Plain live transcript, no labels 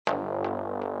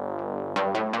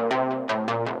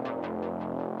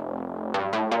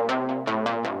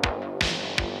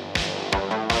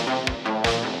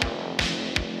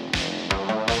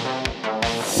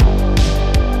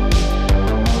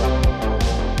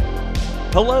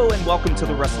Hello and welcome to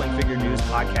the Wrestling Figure News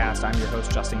Podcast. I'm your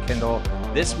host, Justin Kindle.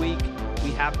 This week,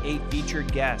 we have a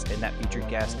featured guest, and that featured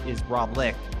guest is Rob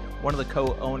Licht, one of the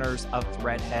co-owners of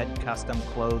Threadhead Custom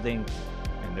Clothing.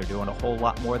 And they're doing a whole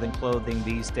lot more than clothing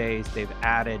these days. They've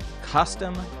added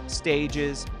custom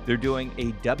stages. They're doing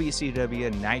a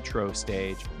WCW Nitro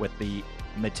stage with the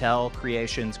Mattel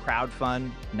Creations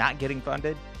crowdfund not getting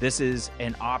funded. This is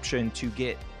an option to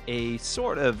get a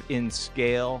sort of in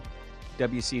scale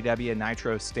WCW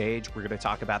Nitro stage. We're going to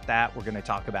talk about that. We're going to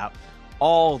talk about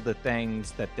all the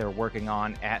things that they're working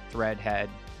on at Threadhead,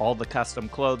 all the custom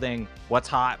clothing, what's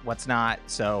hot, what's not.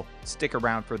 So stick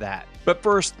around for that. But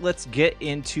first, let's get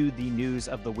into the news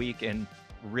of the week. And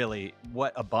really,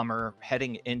 what a bummer.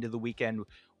 Heading into the weekend,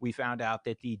 we found out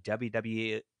that the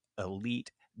WWE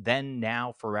Elite Then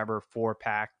Now Forever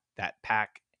 4-pack, that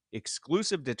pack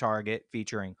exclusive to Target,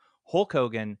 featuring Hulk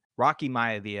Hogan, Rocky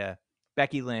Maivia,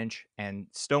 Becky Lynch, and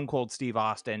Stone Cold Steve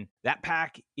Austin, that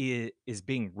pack is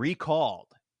being recalled.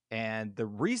 And the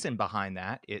reason behind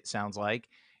that, it sounds like,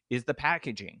 is the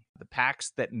packaging. The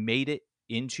packs that made it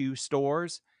into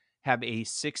stores have a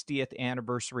 60th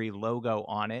anniversary logo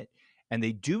on it, and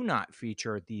they do not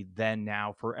feature the Then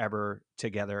Now Forever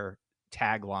Together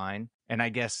tagline. And I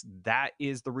guess that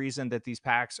is the reason that these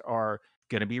packs are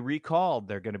going to be recalled.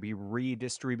 They're going to be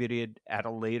redistributed at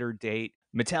a later date.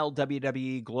 Mattel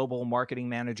WWE Global Marketing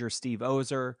Manager Steve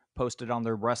Ozer posted on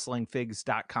their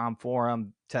WrestlingFigs.com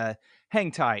forum to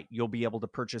hang tight. You'll be able to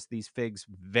purchase these figs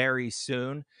very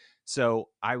soon. So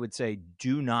I would say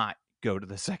do not go to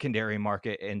the secondary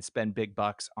market and spend big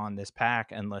bucks on this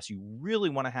pack unless you really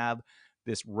want to have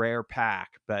this rare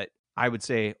pack. But I would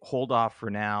say hold off for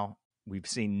now. We've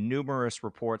seen numerous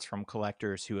reports from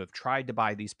collectors who have tried to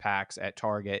buy these packs at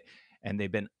Target, and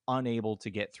they've been unable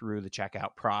to get through the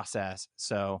checkout process.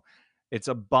 So it's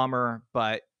a bummer,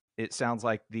 but it sounds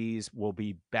like these will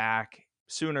be back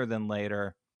sooner than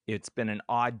later. It's been an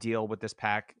odd deal with this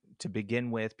pack to begin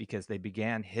with because they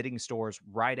began hitting stores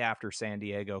right after San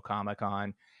Diego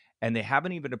Comic-Con, and they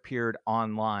haven't even appeared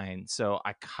online. So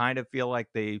I kind of feel like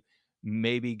they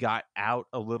maybe got out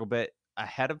a little bit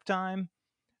ahead of time.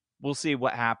 We'll see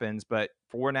what happens, but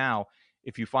for now,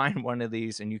 if you find one of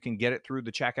these and you can get it through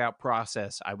the checkout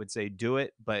process, I would say do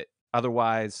it, but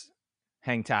otherwise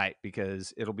hang tight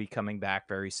because it'll be coming back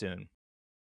very soon.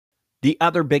 The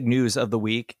other big news of the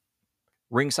week,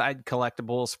 Ringside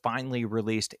Collectibles finally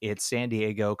released its San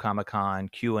Diego Comic-Con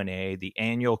Q&A, the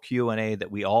annual Q&A that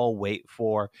we all wait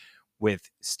for, with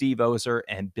Steve Ozer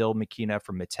and Bill McKenna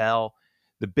from Mattel.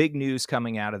 The big news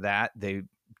coming out of that, they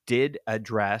did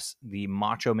address the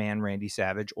Macho Man Randy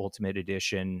Savage Ultimate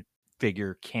Edition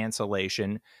figure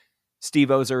cancellation.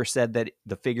 Steve Ozer said that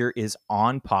the figure is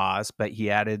on pause, but he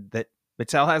added that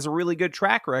Mattel has a really good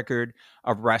track record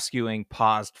of rescuing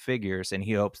paused figures, and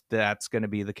he hopes that's going to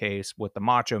be the case with the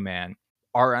Macho Man.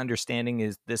 Our understanding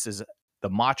is this is the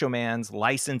Macho Man's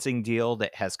licensing deal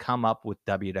that has come up with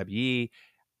WWE.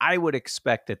 I would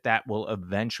expect that that will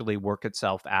eventually work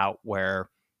itself out where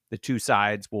the two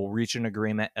sides will reach an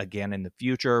agreement again in the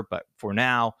future, but for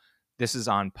now, this is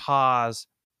on pause.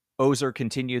 Ozer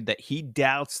continued that he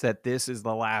doubts that this is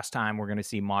the last time we're going to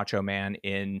see Macho Man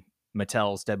in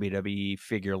Mattel's WWE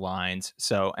figure lines.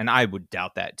 So, and I would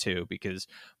doubt that too, because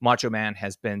Macho Man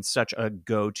has been such a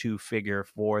go-to figure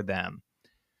for them.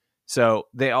 So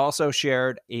they also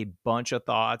shared a bunch of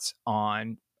thoughts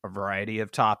on a variety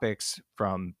of topics,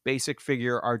 from basic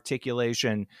figure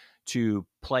articulation to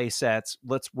play sets.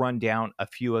 Let's run down a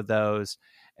few of those.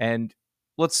 And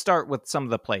let's start with some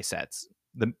of the play sets.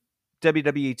 The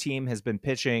WWE team has been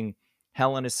pitching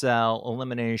Hell in a Cell,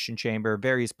 Elimination Chamber,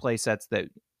 various play sets that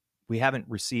we haven't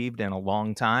received in a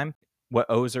long time. What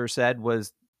Ozer said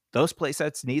was those play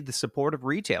sets need the support of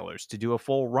retailers to do a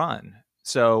full run.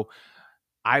 So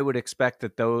I would expect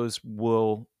that those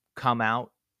will come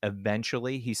out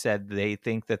eventually. He said they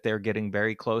think that they're getting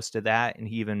very close to that, and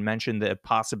he even mentioned the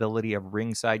possibility of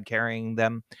Ringside carrying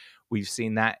them. We've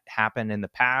seen that happen in the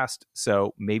past,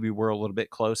 so maybe we're a little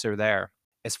bit closer there.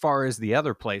 As far as the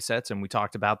other play sets, and we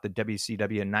talked about the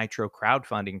WCW Nitro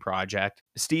crowdfunding project,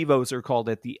 Steve Ozer called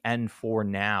it the End for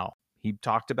Now. He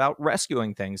talked about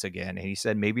rescuing things again, and he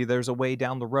said maybe there's a way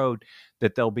down the road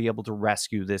that they'll be able to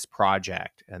rescue this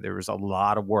project. And there was a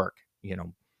lot of work,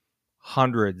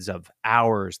 hundreds of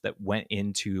hours that went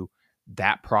into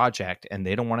that project, and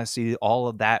they don't want to see all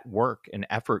of that work and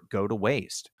effort go to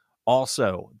waste.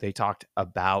 Also, they talked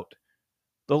about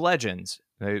the legends.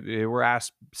 They were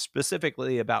asked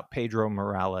specifically about Pedro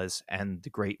Morales and the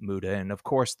Great Muta, and of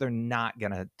course, they're not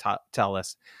going to tell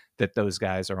us that those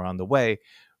guys are on the way,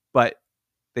 but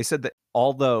they said that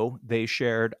although they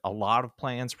shared a lot of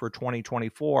plans for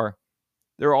 2024,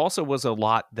 there also was a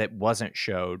lot that wasn't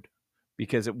showed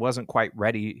because it wasn't quite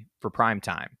ready for prime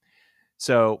time.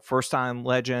 So, first time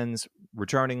legends,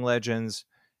 returning legends,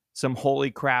 some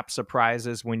holy crap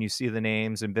surprises when you see the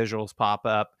names and visuals pop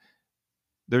up.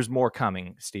 There's more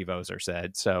coming, Steve Ozer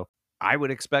said. So, I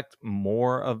would expect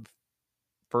more of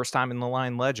first time in the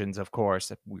line legends, of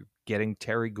course. If we're getting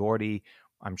Terry Gordy,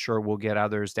 I'm sure we'll get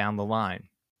others down the line.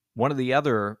 One of the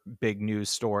other big news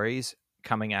stories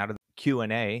coming out of the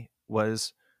Q&A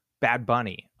was Bad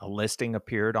Bunny. A listing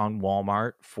appeared on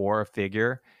Walmart for a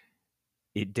figure.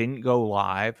 It didn't go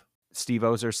live. Steve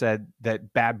Ozer said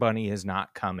that Bad Bunny is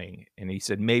not coming, and he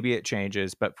said maybe it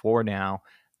changes, but for now,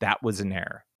 that was an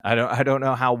error. I don't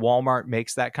know how Walmart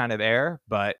makes that kind of error,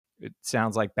 but it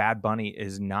sounds like Bad Bunny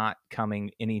is not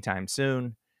coming anytime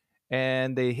soon.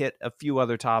 And they hit a few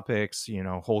other topics. You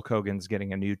know, Hulk Hogan's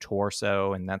getting a new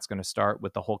torso, and that's going to start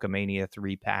with the Hulkamania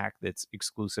 3-pack that's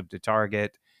exclusive to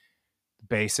Target.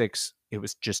 Basics, it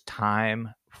was just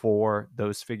time for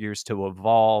those figures to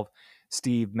evolve.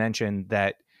 Steve mentioned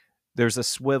that there's a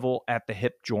swivel at the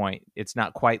hip joint. It's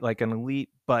not quite like an elite,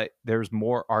 but there's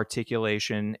more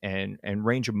articulation and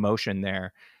range of motion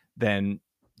there than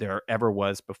there ever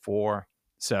was before.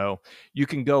 So you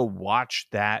can go watch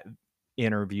that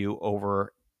interview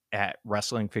over at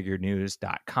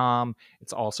wrestlingfigurenews.com.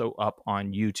 It's also up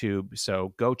on YouTube,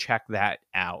 so go check that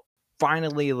out.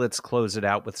 Finally, let's close it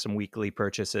out with some weekly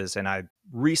purchases. And I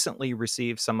recently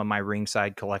received some of my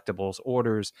ringside collectibles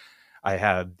orders. I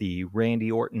have the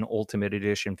Randy Orton Ultimate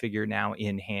Edition figure now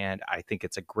in hand. I think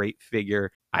it's a great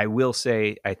figure. I will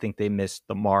say I think they missed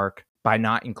the mark by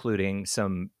not including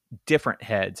some different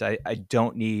heads. I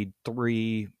don't need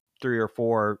three or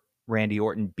four Randy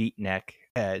Orton beatneck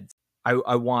heads.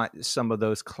 I want some of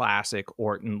those classic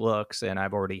Orton looks, and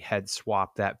I've already head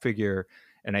swapped that figure,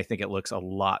 and I think it looks a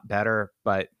lot better,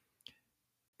 but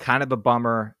kind of a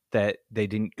bummer that they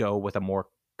didn't go with a more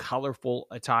colorful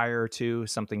attire too,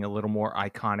 something a little more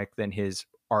iconic than his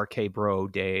RK Bro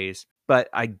days. But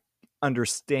I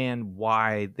understand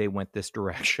why they went this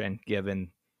direction, given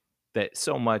that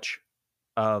so much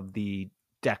of the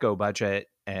deco budget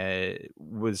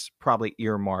was probably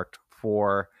earmarked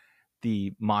for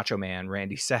the Macho Man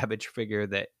Randy Savage figure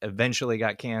that eventually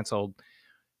got canceled.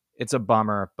 It's a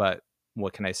bummer, but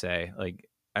what can I say? Like,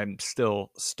 I'm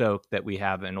still stoked that we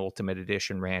have an Ultimate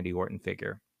Edition Randy Orton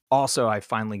figure. Also, I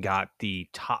finally got the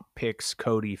Top Picks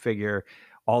Cody figure.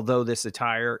 Although this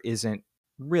attire isn't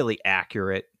really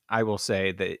accurate, I will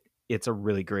say that it's a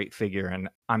really great figure, and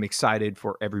I'm excited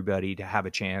for everybody to have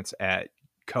a chance at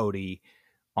Cody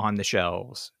on the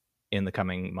shelves in the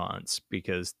coming months,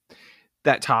 because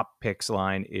that Top Picks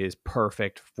line is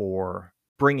perfect for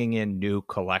bringing in new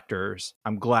collectors.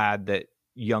 I'm glad that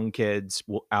young kids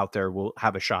out there will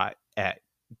have a shot at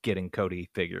getting Cody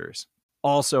figures.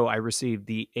 Also, I received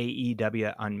the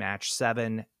AEW Unmatched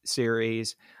 7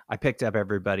 series. I picked up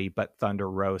everybody but Thunder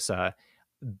Rosa.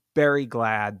 Very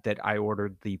glad that I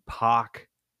ordered the Pac,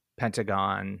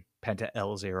 Pentagon, Penta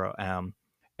L0M,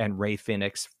 and Ray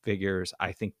Phoenix figures.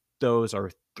 I think those are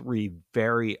 3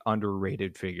 very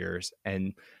underrated figures.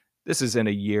 And this is in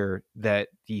a year that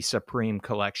the Supreme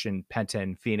Collection Penta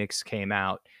and Phoenix came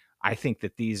out. I think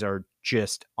that these are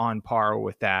just on par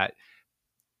with that.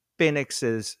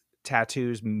 Phoenix's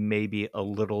tattoos may be a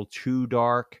little too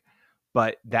dark,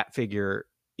 but that figure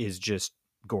is just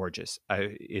gorgeous.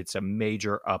 It's a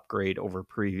major upgrade over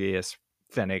previous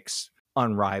Phoenix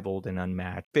unrivaled and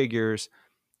unmatched figures.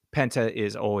 Penta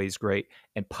is always great,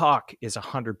 and Pac is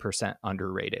 100%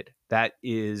 underrated. That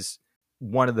is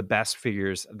one of the best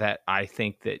figures that I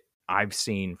think that I've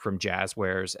seen from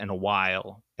Jazzwares in a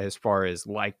while as far as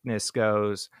likeness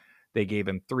goes. They gave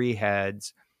him 3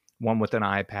 heads, one with an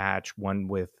eye patch, one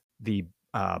with the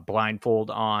blindfold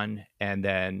on, and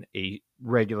then a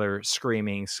regular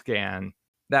screaming scan.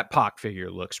 That Pac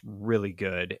figure looks really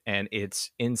good, and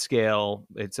it's in scale.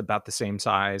 It's about the same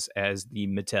size as the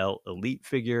Mattel Elite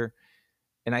figure,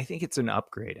 and I think it's an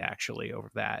upgrade actually over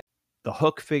that. The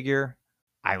Hook figure,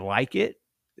 I like it.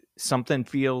 Something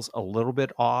feels a little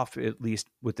bit off, at least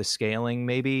with the scaling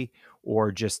maybe,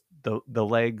 or just the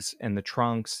legs and the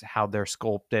trunks, how they're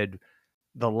sculpted.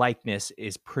 The likeness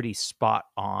is pretty spot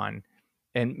on,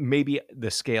 and maybe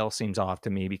the scale seems off to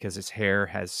me because his hair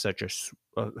has such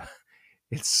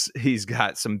he's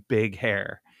got some big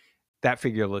hair. That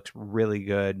figure looks really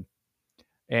good.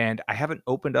 And I haven't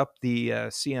opened up the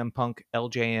CM Punk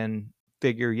LJN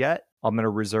figure yet. I'm going to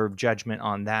reserve judgment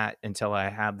on that until I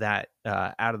have that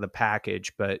out of the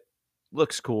package, but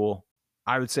looks cool.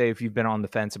 I would say if you've been on the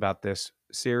fence about this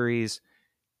series,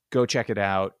 go check it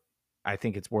out. I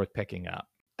think it's worth picking up.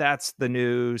 That's the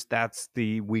news. That's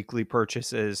the weekly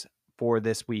purchases for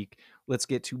this week. Let's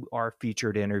get to our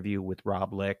featured interview with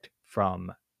Rob Licht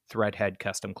from Threadhead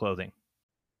Custom Clothing.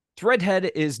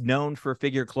 Threadhead is known for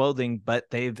figure clothing, but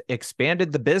they've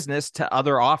expanded the business to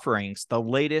other offerings. The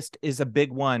latest is a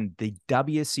big one, the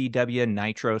WCW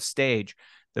Nitro stage.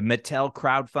 The Mattel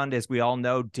crowdfund, as we all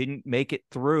know, didn't make it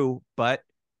through, but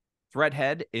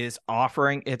Threadhead is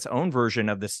offering its own version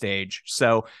of the stage.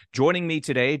 So joining me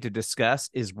today to discuss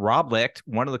is Rob Licht,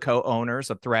 one of the co-owners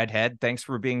of Threadhead. Thanks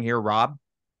for being here, Rob.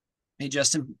 Hey,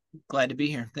 Justin, glad to be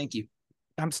here. Thank you.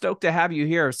 I'm stoked to have you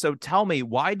here. So tell me,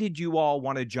 why did you all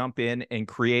want to jump in and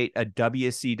create a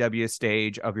WCW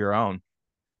stage of your own?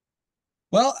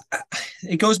 Well,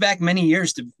 it goes back many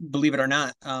years, to believe it or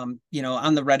not. On the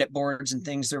Reddit boards and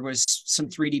things, there was some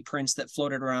 3D prints that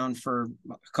floated around for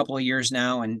a couple of years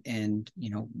now, and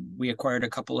we acquired a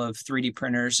couple of 3D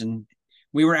printers, and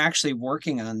we were actually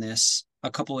working on this a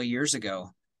couple of years ago.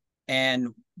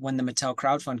 And when the Mattel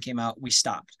crowdfund came out, we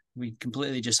stopped. We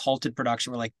completely just halted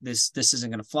production. We're like, this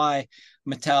isn't going to fly.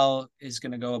 Mattel is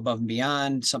going to go above and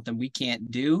beyond, something we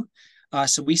can't do.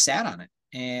 So we sat on it,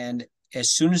 and as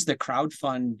soon as the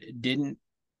crowdfund didn't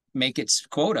make its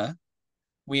quota,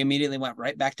 we immediately went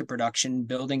right back to production,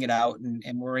 building it out,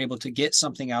 and we're able to get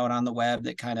something out on the web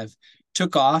that kind of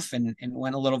took off and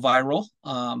went a little viral,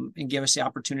 and give us the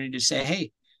opportunity to say,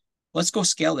 hey, let's go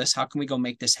scale this. How can we go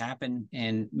make this happen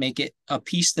and make it a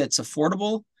piece that's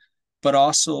affordable, but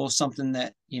also something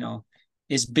that,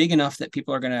 is big enough that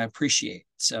people are going to appreciate.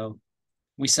 So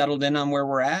we settled in on where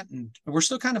we're at, and we're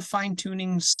still kind of fine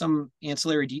tuning some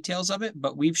ancillary details of it,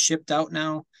 but we've shipped out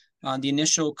now the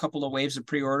initial couple of waves of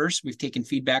pre-orders. We've taken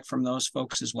feedback from those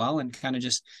folks as well, and kind of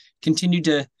just continued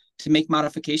to make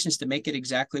modifications to make it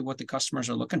exactly what the customers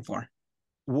are looking for.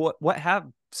 What have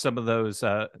some of those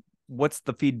what's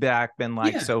the feedback been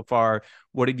like Yeah. so far?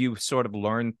 What have you sort of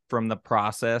learned from the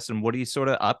process, and what are you sort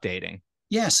of updating?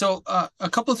 Yeah, so a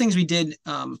couple of things we did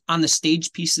on the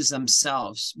stage pieces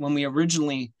themselves when we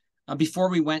originally, before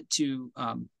we went to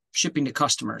shipping to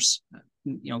customers.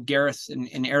 Gareth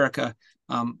and Erica,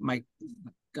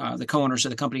 the co-owners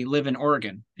of the company, live in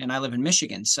Oregon, and I live in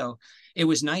Michigan. So it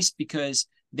was nice because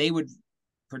they would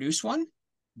produce one,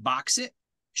 box it,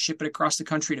 ship it across the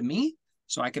country to me,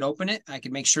 so I could open it. I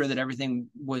could make sure that everything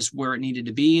was where it needed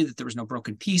to be, that there was no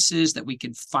broken pieces, that we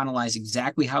could finalize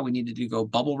exactly how we needed to go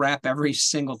bubble wrap every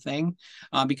single thing.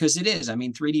 Because it is,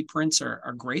 3D prints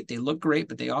are great. They look great,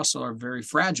 but they also are very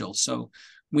fragile. So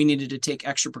we needed to take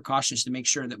extra precautions to make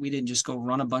sure that we didn't just go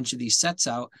run a bunch of these sets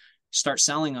out, start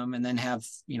selling them, and then have,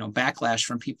 backlash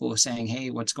from people saying, hey,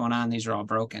 what's going on? These are all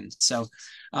broken. So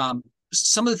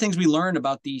some of the things we learned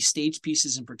about the stage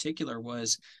pieces in particular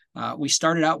was we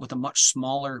started out with a much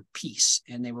smaller piece,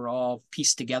 and they were all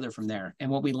pieced together from there. And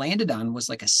what we landed on was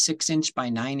like a 6-inch by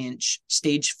 9-inch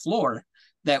stage floor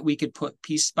that we could put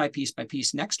piece by piece by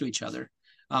piece next to each other,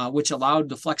 which allowed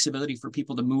the flexibility for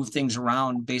people to move things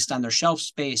around based on their shelf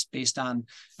space, based on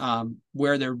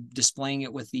where they're displaying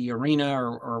it with the arena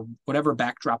or whatever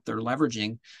backdrop they're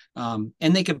leveraging. And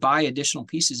they could buy additional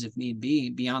pieces if need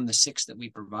be beyond the 6 that we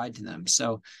provide to them.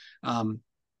 So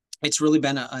it's really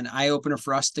been an eye-opener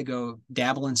for us to go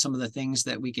dabble in some of the things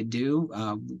that we could do.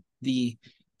 The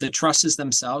trusses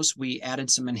themselves, we added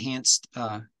some enhanced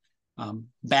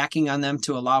backing on them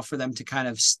to allow for them to kind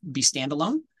of be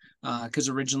standalone. Because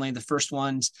originally the first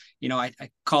ones, I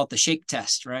call it the shake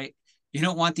test, right? You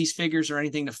don't want these figures or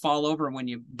anything to fall over when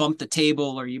you bump the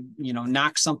table or you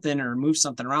knock something or move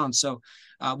something around. So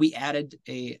we added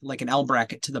an L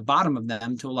bracket to the bottom of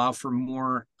them to allow for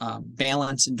more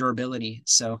balance and durability.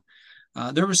 So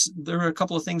there were a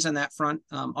couple of things on that front.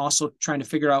 Also trying to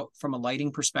figure out from a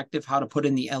lighting perspective how to put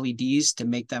in the LEDs to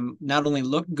make them not only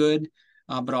look good,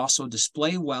 but also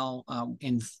display well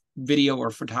in video or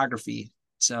photography.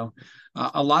 So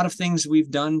a lot of things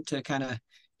we've done to kind of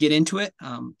get into it.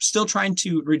 Still trying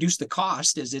to reduce the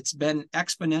cost, as it's been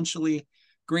exponentially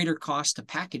greater cost to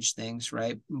package things,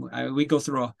 right? We go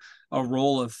through a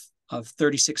roll of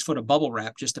 36 foot of bubble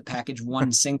wrap just to package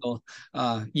one single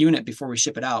unit before we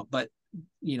ship it out. But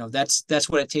that's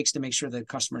what it takes to make sure that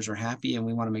customers are happy, and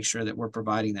we want to make sure that we're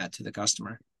providing that to the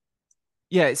customer.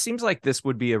 Yeah, it seems like this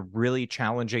would be a really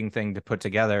challenging thing to put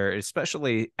together,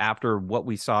 especially after what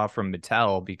we saw from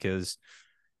Mattel, because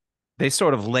they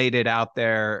sort of laid it out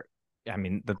there. I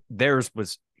mean, theirs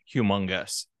was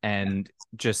humongous, and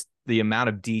just the amount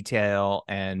of detail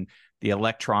and the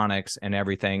electronics and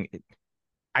everything.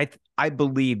 I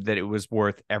believe that it was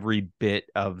worth every bit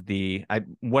of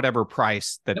whatever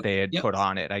price that Yep. they had Yep. put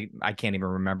on it. I can't even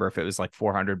remember if it was like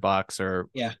 $400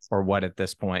 Yeah. or what at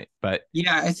this point. But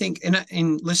Yeah, I think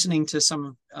in listening to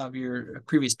some of your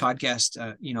previous podcast,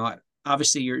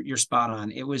 obviously you're spot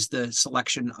on. It was the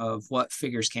selection of what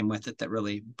figures came with it that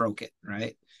really broke it,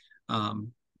 right?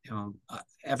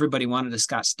 Everybody wanted a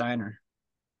Scott Steiner.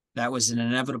 That was an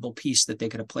inevitable piece that they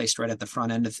could have placed right at the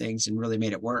front end of things and really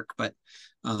made it work. But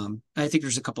I think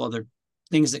there's a couple other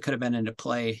things that could have been into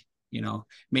play.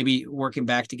 Maybe working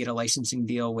back to get a licensing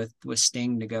deal with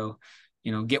Sting to go,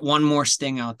 get one more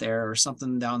Sting out there or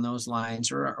something down those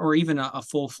lines, or even a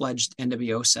full-fledged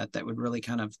NWO set that would really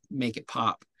kind of make it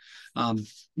pop.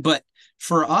 But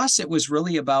for us, it was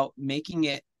really about making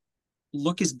it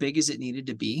look as big as it needed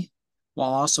to be,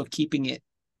 while also keeping it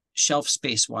shelf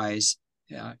space wise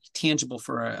tangible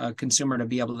for a consumer to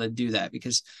be able to do that.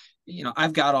 Because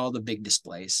I've got all the big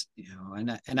displays,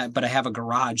 but I have a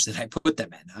garage that I put them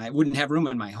in. I wouldn't have room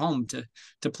in my home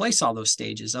to place all those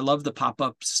stages. I love the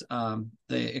pop-ups,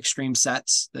 the extreme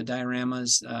sets, the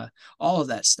dioramas, all of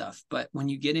that stuff. But when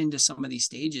you get into some of these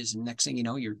stages, and next thing you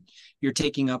know, you're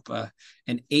taking up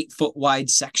an 8-foot wide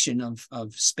section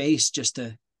of space just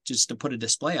to put a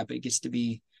display up. It gets to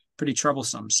be pretty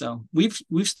troublesome. So we've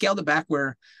scaled it back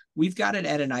where we've got it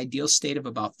at an ideal state of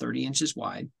about 30 inches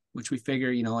wide, which we figure,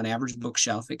 an average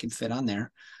bookshelf, it can fit on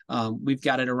there. We've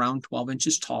got it around 12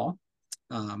 inches tall.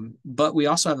 But we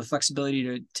also have the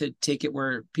flexibility to take it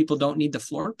where people don't need the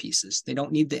floor pieces. They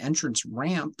don't need the entrance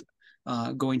ramp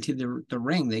going to the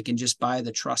ring. They can just buy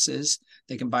the trusses.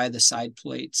 They can buy the side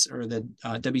plates or the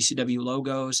WCW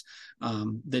logos,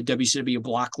 the WCW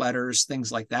block letters,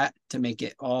 things like that, to make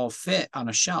it all fit on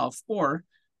a shelf, or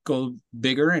go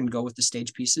bigger and go with the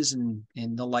stage pieces and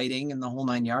the lighting and the whole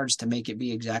 9 yards to make it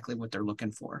be exactly what they're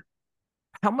looking for.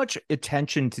 how much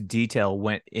attention to detail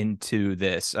went into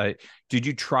this? Did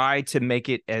you try to make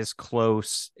it as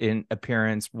close in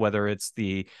appearance, whether it's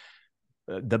the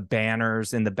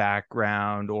banners in the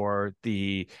background or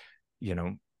the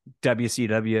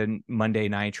WCW Monday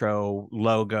Nitro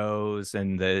logos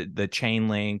and the chain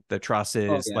link, the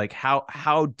trusses? Yeah. Like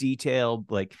how detailed,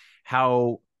 like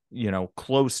how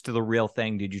close to the real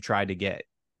thing did you try to get?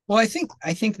 Well, I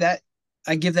think that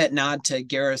I give that nod to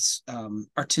Gareth's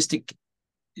artistic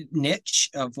niche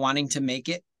of wanting to make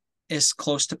it as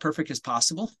close to perfect as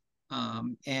possible.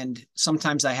 And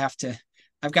sometimes I've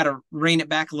got to rein it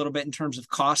back a little bit in terms of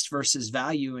cost versus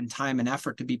value and time and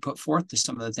effort to be put forth to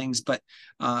some of the things. But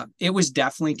it was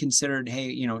definitely considered,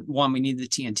 hey, one, we need the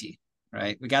TNT,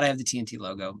 right? We got to have the TNT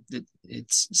logo.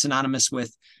 It's synonymous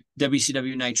with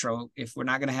WCW Nitro. If we're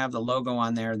not going to have the logo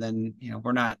on there, then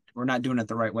we're not doing it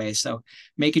the right way. So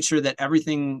making sure that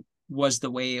everything was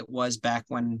the way it was back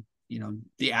when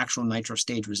the actual Nitro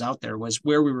stage was out there was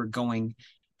where we were going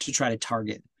to try to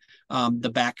target. The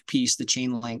back piece, the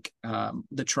chain link,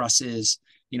 the trusses,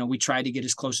 we tried to get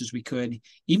as close as we could,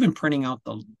 even printing out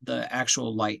the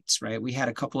actual lights, right? We had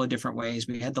a couple of different ways.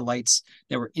 We had the lights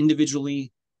that were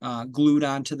individually glued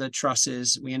onto the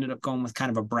trusses. We ended up going with kind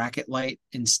of a bracket light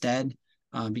instead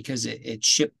because it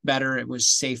shipped better. It was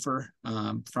safer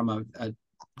from a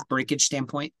breakage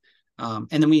standpoint. And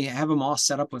then we have them all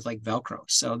set up with like Velcro.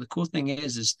 So the cool thing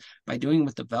is by doing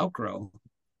with the Velcro,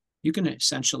 you can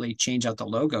essentially change out the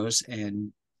logos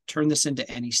and turn this into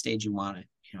any stage you want it.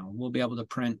 We'll be able to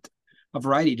print a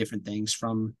variety of different things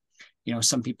from,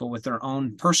 some people with their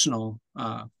own personal,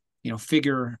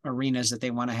 figure arenas that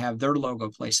they want to have their logo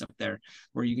placed up there,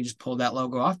 where you can just pull that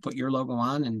logo off, put your logo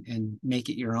on and make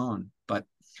it your own. But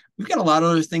we've got a lot of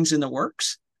other things in the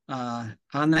works on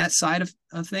that side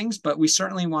of things, but we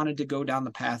certainly wanted to go down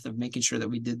the path of making sure that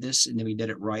we did this and that we did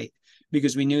it right,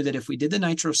 because we knew that if we did the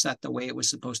Nitro set the way it was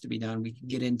supposed to be done, we could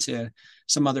get into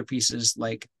some other pieces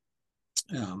like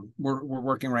we're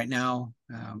working right now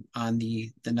on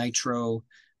the Nitro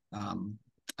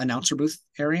announcer booth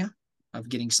area of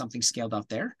getting something scaled out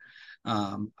there.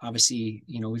 Obviously,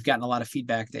 we've gotten a lot of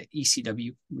feedback that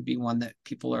ECW would be one that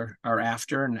people are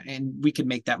after, and we could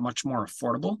make that much more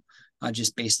affordable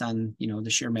just based on, the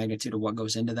sheer magnitude of what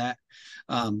goes into that.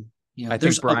 I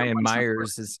think Brian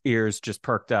Myers' ears just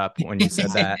perked up when you said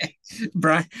that.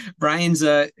 Brian's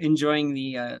enjoying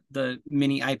the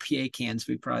mini IPA cans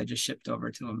we probably just shipped over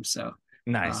to him. So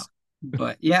nice.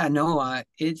 But yeah, no,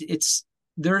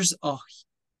 there's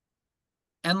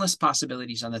endless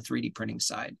possibilities on the 3D printing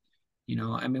side.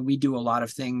 We do a lot of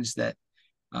things that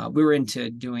we're into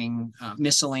doing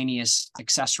miscellaneous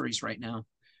accessories right now.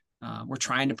 We're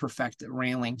trying to perfect the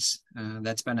railings.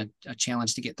 That's been a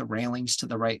challenge to get the railings to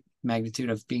the right magnitude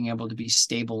of being able to be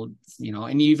stable,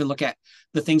 and you even look at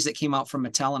the things that came out from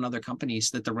Mattel and other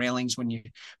companies, that the railings, when you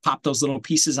pop those little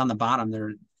pieces on the bottom,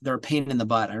 they're a pain in the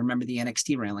butt. I remember the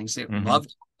NXT railings, they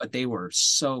loved, but they were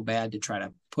so bad to try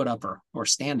to put up or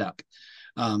stand up.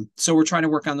 So we're trying to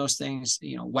work on those things,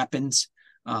 weapons.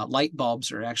 Light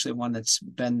bulbs are actually one that's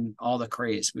been all the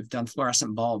craze. We've done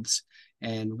fluorescent bulbs,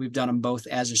 and we've done them both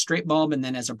as a straight bulb and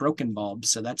then as a broken bulb.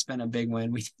 So that's been a big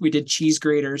win. We did cheese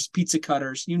graters, pizza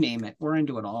cutters, you name it. We're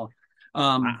into it all.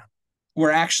 Wow.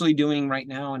 We're actually doing right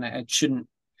now, and I shouldn't,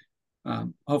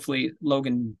 hopefully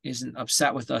Logan isn't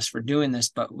upset with us for doing this,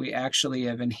 but we actually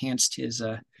have enhanced his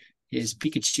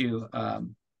Pikachu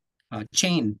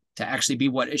chain to actually be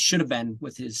what it should have been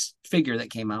with his figure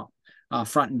that came out.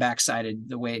 Front and back sided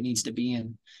the way it needs to be.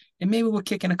 And maybe we'll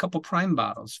kick in a couple prime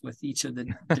bottles with each of the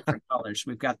different colors.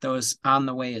 We've got those on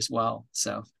the way as well.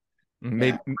 So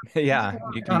maybe, yeah,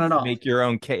 you can make your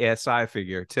own KSI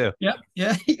figure too.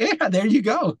 Yeah. There you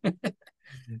go.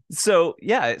 So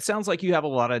yeah, it sounds like you have a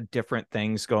lot of different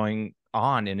things going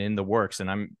on and in the works.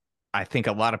 And I think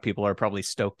a lot of people are probably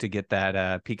stoked to get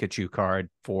that Pikachu card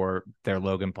for their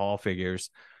Logan Paul figures.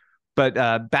 But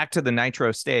back to the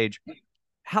Nitro stage.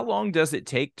 How long does it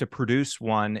take to produce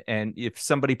one? And if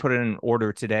somebody put in an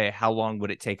order today, how long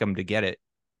would it take them to get it?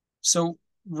 So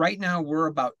right now we're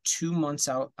about 2 months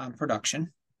out on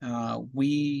production.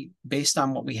 We, based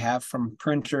on what we have from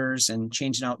printers and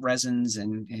changing out resins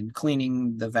and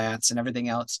cleaning the vats and everything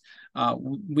else,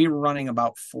 we were running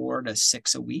about 4 to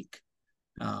 6 a week.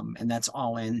 And that's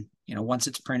all in, once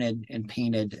it's printed and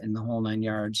painted and the whole 9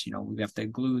 yards, we have to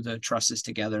glue the trusses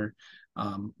together.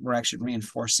 We're actually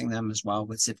reinforcing them as well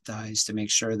with zip ties to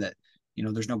make sure that,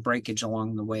 there's no breakage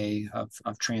along the way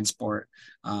of transport.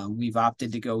 We've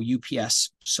opted to go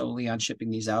UPS solely on shipping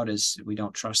these out, as we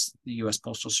don't trust the U.S.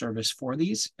 Postal Service for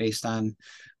these based on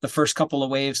the first couple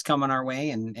of waves coming our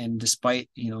way. And despite,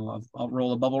 I'll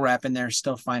roll a bubble wrap in there,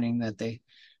 still finding that they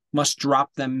must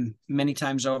drop them many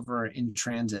times over in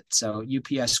transit. So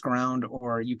UPS ground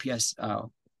or UPS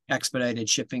expedited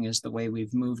shipping is the way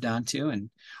we've moved on to. And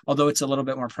although it's a little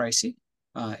bit more pricey,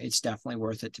 it's definitely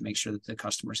worth it to make sure that the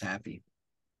customer's happy.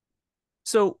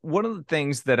 So one of the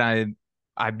things that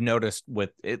I've noticed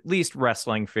with at least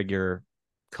wrestling figure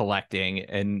collecting,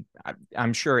 and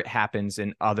I'm sure it happens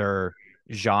in other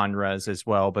genres as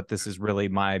well, but this is really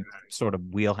my sort of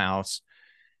wheelhouse.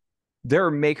 There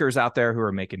are makers out there who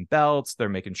are making belts, they're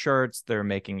making shirts, they're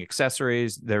making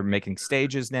accessories, they're making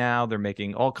stages now, they're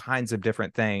making all kinds of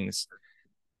different things.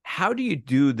 How do you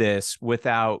do this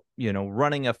without,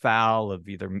 running afoul of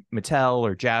either Mattel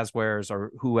or Jazzwares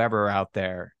or whoever out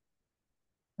there?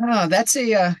 That's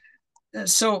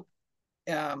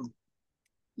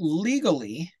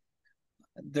legally,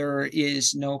 there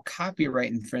is no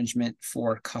copyright infringement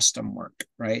for custom work,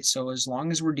 right? So as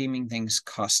long as we're deeming things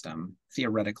custom,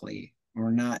 theoretically,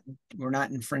 we're not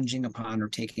infringing upon or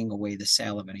taking away the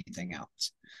sale of anything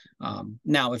else.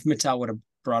 Now, if Mattel would have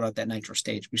brought out that Nitro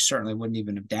stage, we certainly wouldn't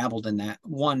even have dabbled in that.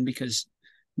 One, because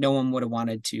no one would have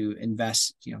wanted to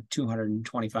invest,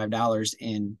 $225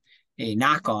 in a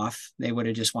knockoff. They would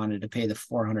have just wanted to pay the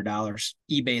 $400,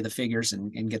 eBay the figures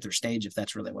and get their stage if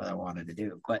that's really what I wanted to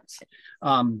do. But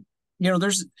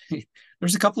there's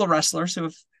a couple of wrestlers who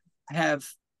have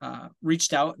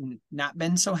reached out and not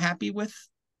been so happy with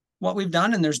what we've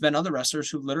done, and there's been other wrestlers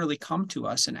who literally come to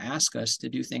us and ask us to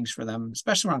do things for them,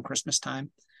 especially around Christmas time.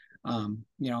 I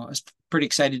was pretty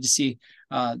excited to see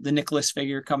the Nicholas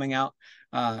figure coming out,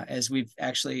 as we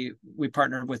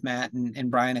partnered with Matt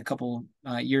and Brian a couple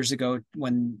years ago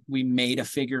when we made a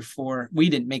figure we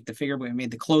didn't make the figure, but we made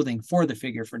the clothing for the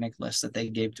figure for Nicholas that they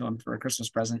gave to him for a Christmas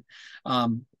present.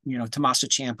 Tommaso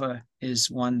Ciampa is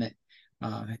one that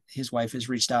his wife has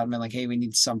reached out and been like, hey, we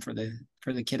need some for the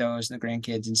kiddos and the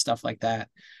grandkids and stuff like that.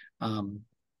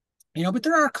 But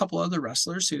there are a couple other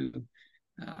wrestlers who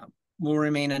will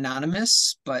remain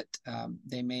anonymous, but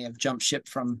they may have jumped ship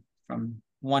from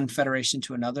one federation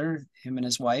to another, him and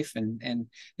his wife, and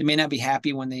they may not be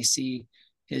happy when they see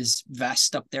his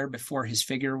vest up there before his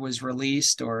figure was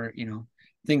released, or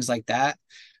things like that.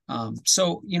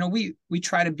 So we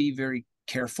try to be very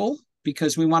careful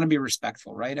because we want to be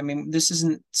respectful, right? I mean, this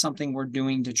isn't something we're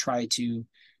doing to try to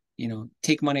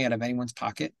take money out of anyone's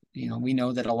pocket. We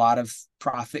know that a lot of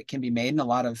profit can be made, and a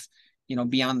lot of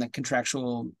beyond the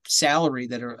contractual salary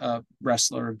that a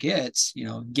wrestler gets,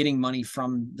 getting money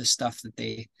from the stuff that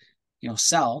they,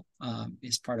 sell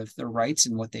is part of their rights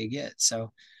and what they get.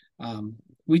 So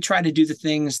we try to do the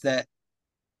things that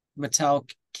Mattel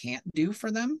can't do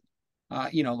for them,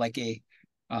 like a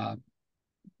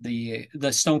the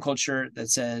Stone Cold shirt that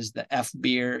says the F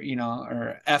beer,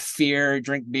 or F fear,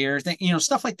 drink beer,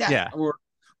 stuff like that, Yeah.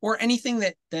 or anything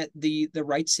that the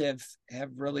rights have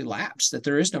really lapsed, that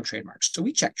there is no trademarks. So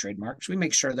we check trademarks. We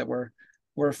make sure that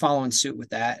we're following suit with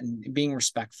that and being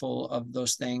respectful of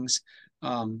those things.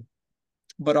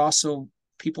 But also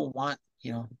people want,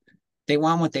 they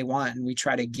want what they want, and we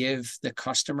try to give the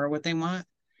customer what they want.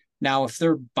 Now, if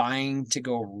they're buying to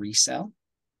go resell,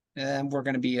 then we're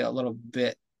going to be a little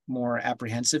bit more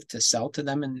apprehensive to sell to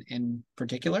them in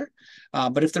particular.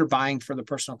 But if they're buying for the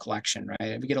personal collection,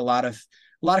 right, we get a lot of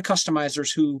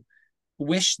customizers who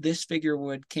wish this figure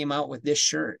would came out with this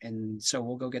shirt, and so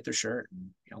we'll go get their shirt.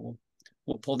 And,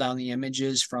 we'll pull down the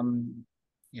images from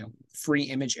free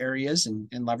image areas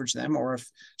and leverage them. Or if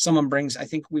someone brings, I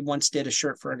think we once did a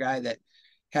shirt for a guy that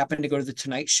happened to go to the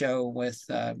Tonight Show with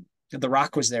The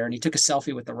Rock was there, and he took a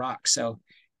selfie with The Rock. So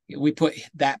we put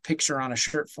that picture on a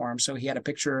shirt for him. So he had a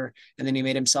picture, and then he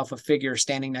made himself a figure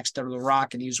standing next to The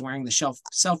Rock, and he was wearing the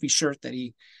selfie shirt that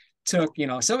he took,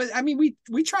 So, I mean,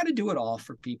 we try to do it all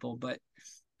for people, but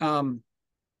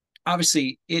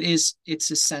obviously it's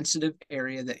a sensitive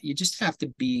area that you just have to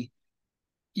be,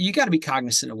 you got to be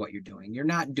cognizant of what you're doing. You're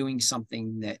not doing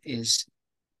something that is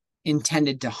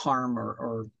intended to harm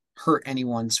or hurt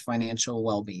anyone's financial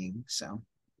well-being. So,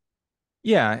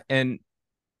 Yeah. And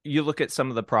you look at some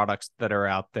of the products that are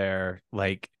out there,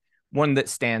 like one that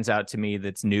stands out to me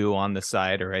that's new on the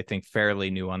site, or I think fairly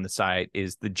new on the site,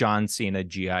 is the John Cena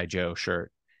G.I. Joe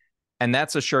shirt. And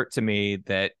that's a shirt to me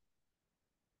that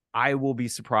I will be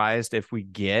surprised if we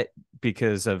get,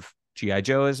 because of G.I.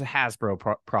 Joe is a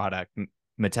Hasbro product.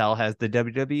 Mattel has the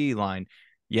WWE line.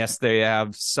 Yes, they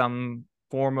have some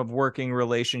form of working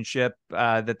relationship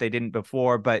that they didn't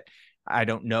before, but I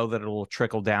don't know that it will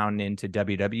trickle down into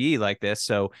WWE like this.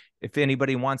 So if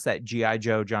anybody wants that G.I.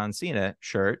 Joe John Cena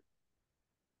shirt,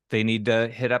 they need to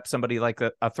hit up somebody like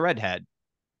a Threadhead.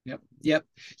 Yep.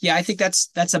 Yeah, I think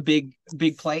that's a big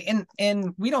play.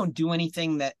 And we don't do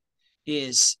anything that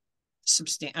is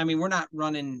substantial. I mean, we're not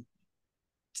running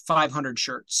 500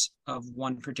 shirts of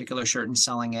one particular shirt and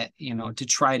selling it, to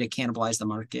try to cannibalize the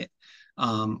market,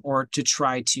 or to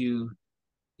try to,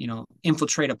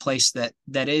 infiltrate a place that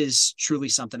is truly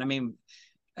something. I mean,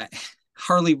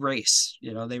 Harley Race,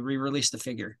 they re-released the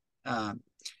figure.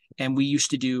 And we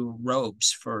used to do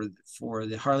robes for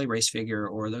the Harley Race figure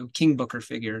or the King Booker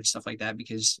figure and stuff like that,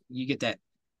 because you get that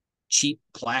cheap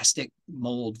plastic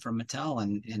mold from Mattel.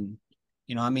 And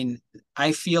I mean,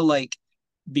 I feel like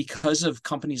because of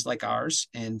companies like ours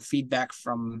and feedback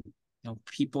from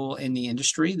people in the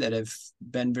industry that have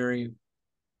been very,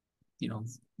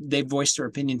 they voiced their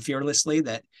opinion fearlessly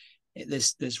that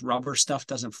this rubber stuff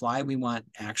doesn't fly. We want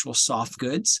actual soft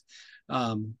goods.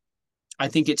 I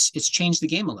think it's changed the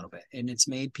game a little bit, and it's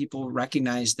made people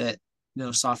recognize that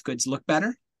soft goods look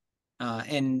better.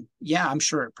 And yeah, I'm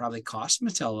sure it probably cost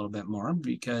Mattel a little bit more,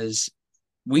 because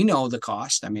we know the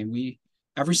cost. I mean,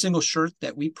 every single shirt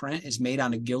that we print is made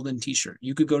on a Gildan t-shirt.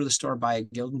 You could go to the store, buy a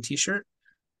Gildan t-shirt.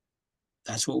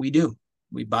 That's what we do.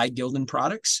 We buy Gildan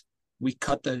products. We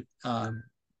cut the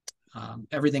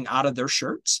everything out of their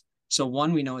shirts. So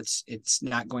one, we know it's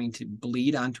not going to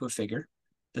bleed onto a figure,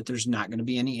 that there's not going to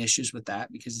be any issues with that,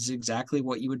 because it's exactly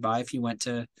what you would buy if you went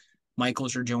to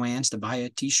Michael's or Joann's to buy a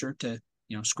t-shirt to,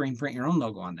 screen print your own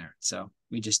logo on there. So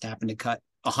we just happen to cut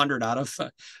 100 out of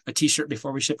a t-shirt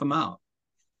before we ship them out.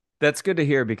 That's good to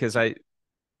hear, because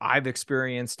I've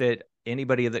experienced it.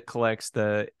 Anybody that collects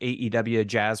the AEW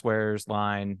Jazzwares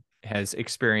line has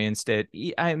experienced it.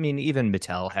 I mean, even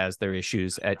Mattel has their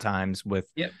issues at times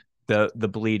with the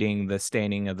bleeding, the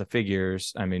staining of the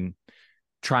figures. I mean,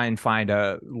 try and find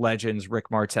a Legends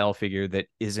Rick Martel figure that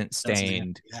isn't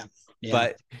stained. Yeah.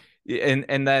 But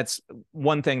and that's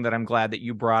one thing that I'm glad that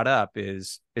you brought up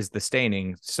is the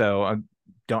staining. So I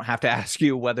don't have to ask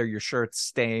you whether your shirts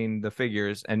stain the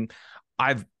figures. And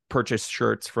I've purchased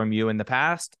shirts from you in the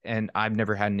past, and I've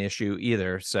never had an issue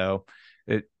either. So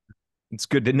it's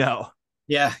good to know.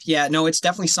 Yeah. No, it's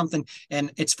definitely something.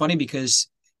 And it's funny because,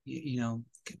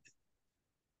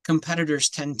 competitors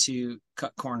tend to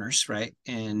cut corners, right?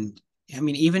 And I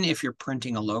mean, even if you're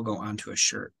printing a logo onto a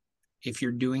shirt, if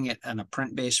you're doing it on a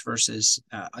print base versus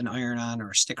an iron on or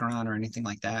a sticker on or anything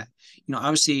like that,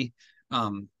 obviously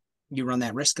you run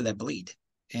that risk of that bleed.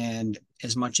 And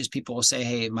as much as people will say,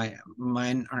 hey,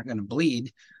 mine aren't going to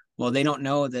bleed, well, they don't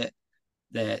know that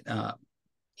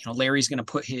Larry's going to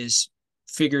put his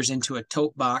figures into a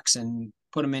tote box and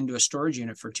put them into a storage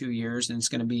unit for 2 years, and it's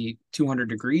going to be 200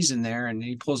 degrees in there, and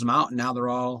he pulls them out, and now they're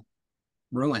all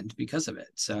ruined because of it.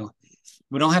 So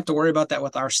we don't have to worry about that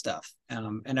with our stuff.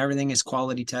 And everything is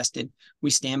quality tested. We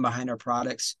stand behind our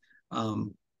products.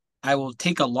 I will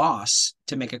take a loss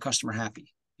to make a customer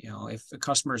happy. If the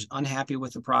customer is unhappy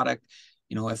with the product,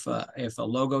 if a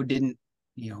logo didn't,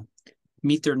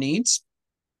 meet their needs,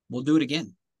 we'll do it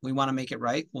again. We want to make it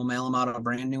right. We'll mail them out a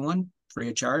brand new one free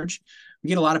of charge. We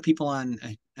get a lot of people on,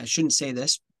 I shouldn't say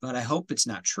this, but I hope it's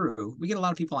not true. We get a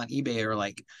lot of people on eBay are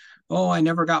like, oh, I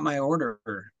never got my order,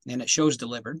 and it shows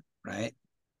delivered, right?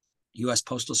 U.S.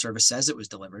 Postal Service says it was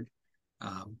delivered.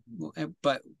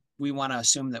 But we want to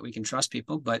assume that we can trust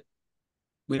people, but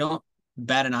we don't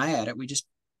bat an eye at it. We just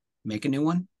make a new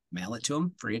one, mail it to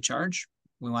them free of charge.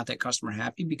 We want that customer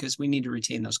happy because we need to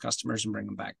retain those customers and bring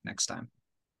them back next time.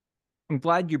 I'm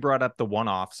glad you brought up the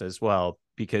one-offs as well,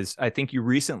 because I think you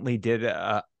recently did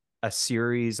a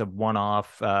series of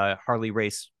one-off Harley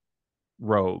race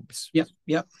robes. Yep.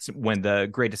 When the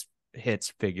greatest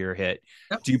hits figure hit.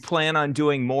 Yep. Do you plan on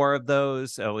doing more of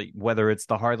those, whether it's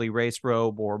the Harley race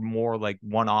robe or more like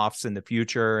one-offs in the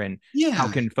future? And how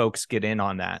can folks get in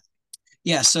on that?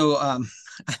 Yeah, so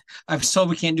I was told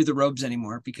we can't do the robes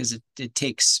anymore because it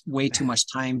takes way too much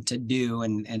time to do,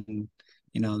 and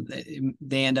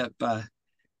they end up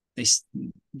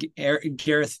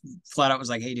Gareth flat out was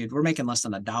like, hey dude, we're making less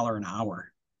than $1 an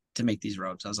hour to make these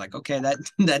robes. I was like, okay,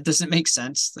 that doesn't make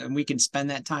sense, and we can spend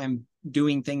that time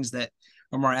doing things that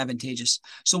are more advantageous.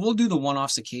 So we'll do the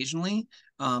one-offs occasionally,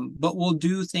 but we'll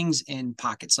do things in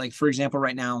pockets. Like for example,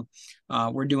 right now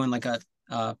we're doing like a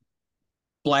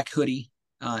black hoodie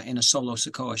and a solo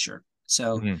Sokoa shirt.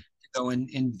 So go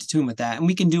in tune with that. And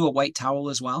we can do a white towel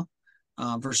as well,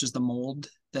 versus the mold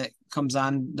that comes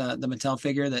on the Mattel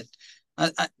figure. That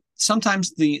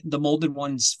sometimes the molded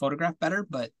ones photograph better,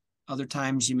 but other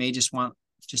times you may just want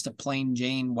just a plain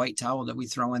Jane white towel that we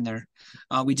throw in there.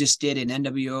 We just did an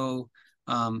NWO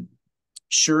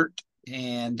shirt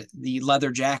and the leather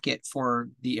jacket for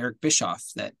the Eric Bischoff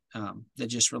that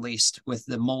just released, with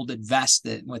the molded vest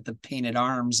with the painted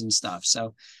arms and stuff.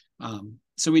 So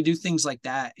we do things like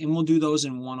that, and we'll do those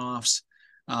in one-offs.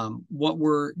 What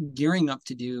we're gearing up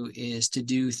to do is to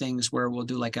do things where we'll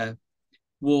do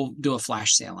a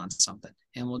flash sale on something,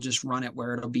 and we'll just run it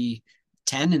where it'll be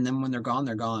 10, and then when they're gone,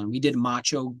 they're gone. We did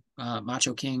Macho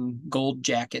King gold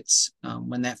jackets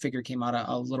when that figure came out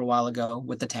a little while ago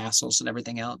with the tassels and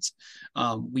everything else.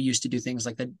 We used to do things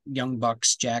like the Young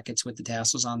Bucks jackets with the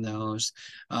tassels on those,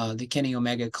 the Kenny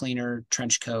Omega cleaner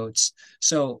trench coats.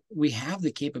 So we have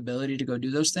the capability to go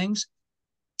do those things,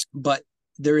 but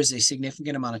there is a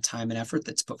significant amount of time and effort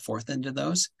that's put forth into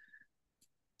those.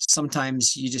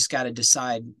 Sometimes you just got to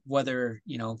decide whether,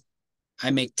 I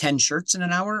make 10 shirts in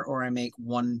an hour or I make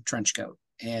one trench coat,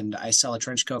 and I sell a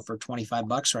trench coat for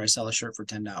 $25 or I sell a shirt for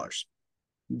 $10.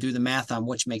 Do the math on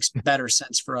which makes better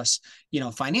sense for us,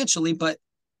 financially, but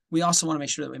we also want to make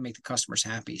sure that we make the customers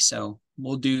happy. So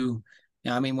we'll do,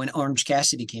 when Orange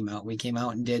Cassidy came out, we came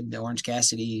out and did the Orange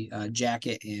Cassidy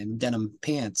jacket and denim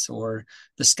pants, or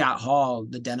the Scott Hall,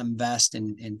 the denim vest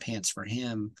and pants for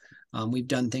him. We've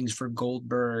done things for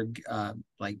Goldberg,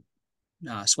 like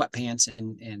sweatpants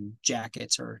and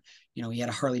jackets, or he had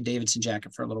a Harley Davidson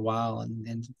jacket for a little while,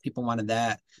 and people wanted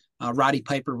that. Roddy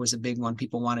Piper was a big one.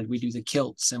 People wanted, we do the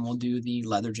kilts, and we'll do the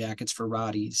leather jackets for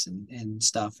Roddy's and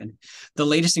stuff. And the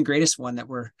latest and greatest one that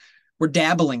we're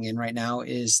dabbling in right now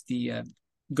is the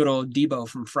good old Debo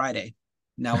from Friday.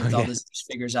 Now with all these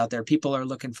figures out there, people are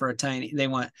looking for they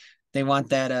want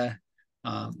that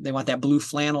blue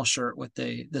flannel shirt with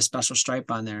the special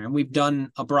stripe on there. And we've done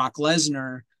a Brock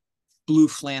Lesnar blue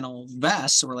flannel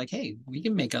vest, so we're like, hey, we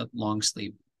can make a long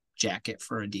sleeve jacket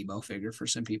for a Debo figure for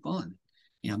some people, and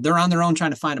they're on their own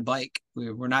trying to find a bike.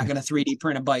 We're not going to 3D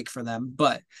print a bike for them,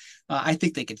 but I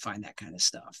think they could find that kind of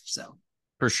stuff. So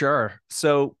for sure.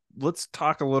 So let's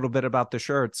talk a little bit about the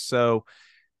shirts. So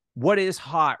what is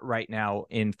hot right now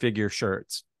in figure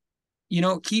shirts?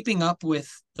 Keeping up with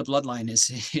the bloodline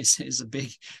is a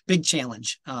big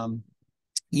challenge.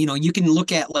 You can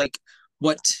look at like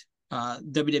what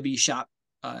WWE shop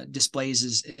displays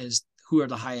is who are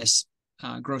the highest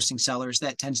grossing sellers.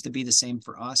 That tends to be the same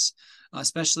for us,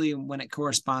 especially when it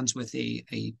corresponds with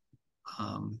a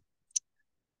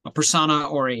persona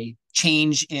or a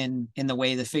change in the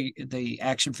way the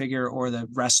action figure or the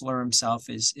wrestler himself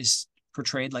is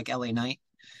portrayed, like LA Knight.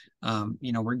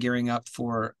 We're gearing up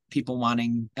for people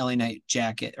wanting LA Knight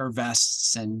jacket or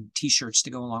vests and t-shirts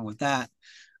to go along with that.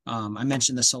 I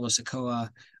mentioned the Solo Sokoa,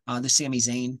 the Sami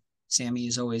Zayn. Sammy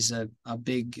is always a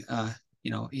big,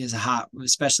 he is a hot,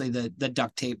 especially the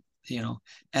duct tape,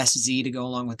 SZ to go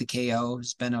along with the KO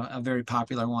has been a very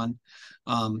popular one.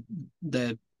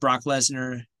 The Brock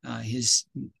Lesnar, his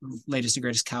latest and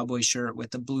greatest cowboy shirt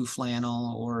with the blue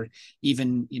flannel, or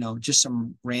even, just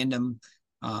some random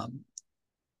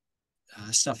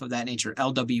stuff of that nature.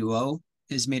 LWO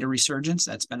has made a resurgence.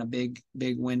 That's been a big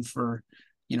win for,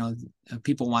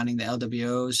 people wanting the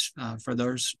LWOs for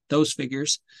those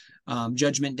figures.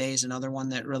 Judgment Day is another one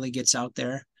that really gets out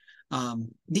there.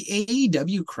 The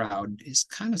AEW crowd is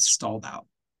kind of stalled out.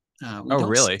 We don't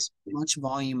really? see much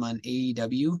volume on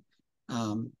AEW.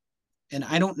 And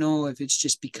I don't know if it's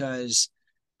just because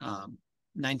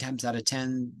 9 times out of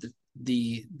 10,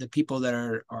 the people that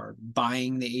are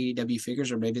buying the AEW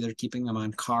figures, or maybe they're keeping them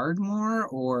on card more,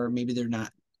 or maybe they're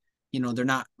not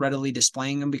readily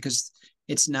displaying them because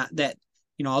it's not that,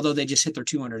 although they just hit their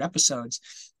 200 episodes,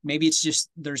 maybe it's just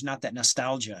there's not that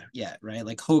nostalgia yet, right?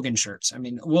 Like Hogan shirts. I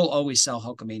mean, we'll always sell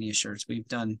Hulkamania shirts. We've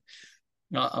done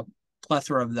a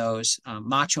plethora of those.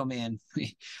 Macho Man,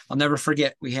 I'll never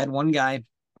forget. We had one guy,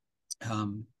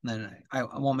 then I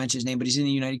won't mention his name, but he's in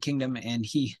the United Kingdom, and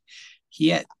he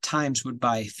at times would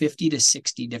buy 50 to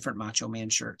 60 different Macho Man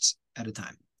shirts at a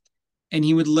time. And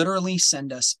he would literally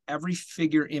send us every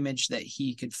figure image that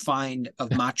he could find of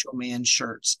Macho Man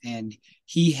shirts. And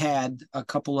he had a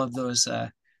couple of those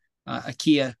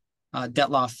IKEA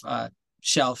Detloff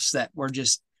shelves that were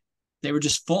just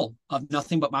full of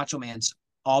nothing but Macho Mans,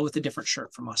 all with a different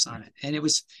shirt from us on it. And it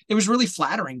was really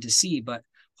flattering to see, but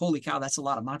holy cow, that's a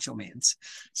lot of Macho Mans.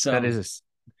 So that is.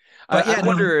 I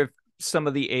wonder if some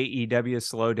of the AEW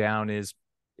slowdown is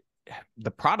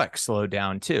the product slowed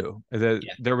down too.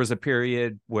 There was a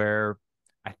period where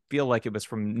I feel like it was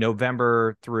from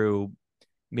November through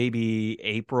maybe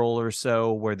April or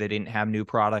so where they didn't have new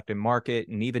product in market.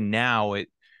 And even now,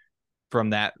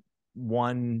 from that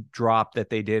one drop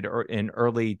that they did in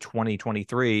early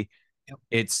 2023,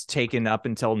 it's taken up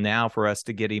until now for us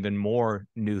to get even more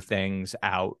new things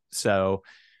out. So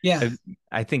yeah,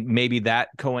 I think maybe that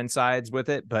coincides with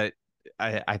it, but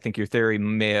I think your theory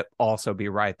may also be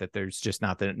right that there's just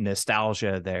not the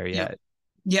nostalgia there yet.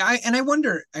 Yeah, I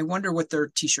wonder what their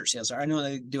t-shirt sales are. I know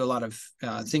they do a lot of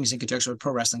things in conjunction with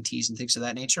pro wrestling tees and things of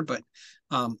that nature, but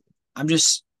I'm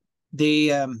just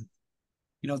they're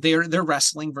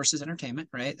wrestling versus entertainment,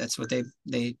 right? That's what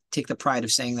they take the pride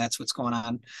of saying that's what's going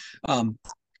on.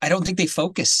 I don't think they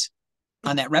focus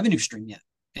on that revenue stream yet,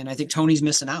 and I think Tony's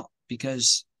missing out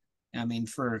because, I mean,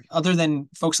 for other than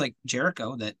folks like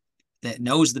Jericho that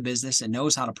knows the business and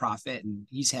knows how to profit, and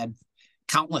he's had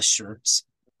countless shirts.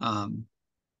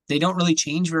 They don't really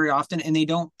change very often, and they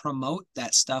don't promote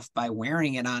that stuff by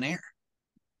wearing it on air,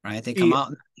 right? They come out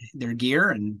in their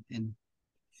gear and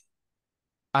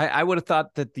I would have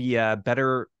thought that the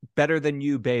better than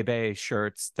you baby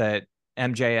shirts that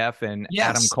MJF and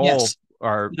Adam Cole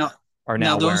are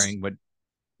now wearing would.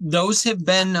 Those have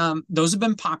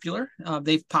been popular.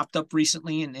 They've popped up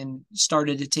recently and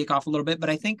started to take off a little bit. But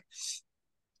I think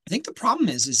the problem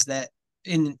is that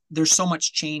there's so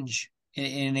much change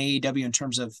in AEW in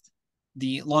terms of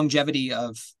the longevity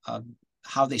of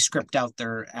how they script out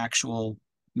their actual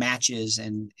matches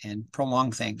and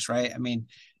prolong things, right? I mean,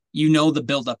 the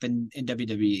buildup in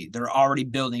WWE. They're already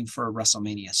building for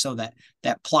WrestleMania, so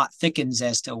that plot thickens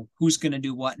as to who's going to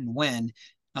do what and when.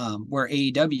 Where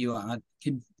AEW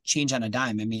can change on a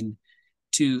dime. I mean,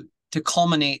 to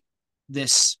culminate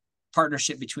this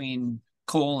partnership between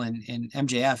Cole and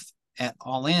MJF at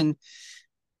All In,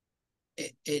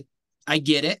 I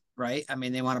get it, right? I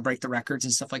mean, they want to break the records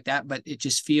and stuff like that, but it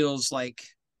just feels like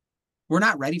we're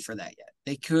not ready for that yet.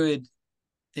 They could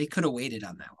have waited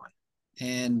on that one,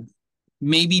 and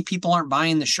maybe people aren't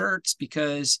buying the shirts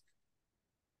because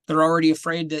they're already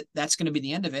afraid that that's going to be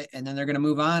the end of it, and then they're going to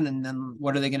move on. And then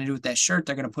what are they going to do with that shirt?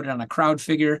 They're going to put it on a crowd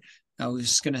figure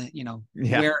who's going to,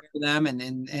 wear it for them.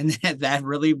 And that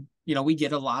really, we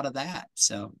get a lot of that.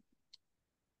 So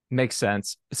makes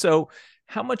sense. So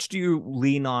how much do you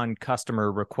lean on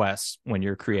customer requests when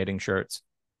you're creating shirts?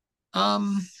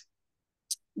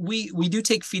 We do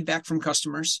take feedback from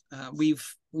customers. We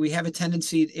have a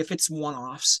tendency, if it's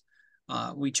one-offs,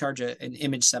 we charge an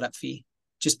image setup fee.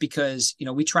 Just because,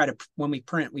 when we try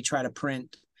to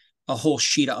print a whole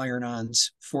sheet of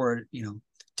iron-ons for,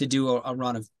 to do a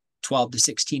run of 12 to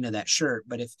 16 of that shirt.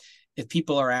 But if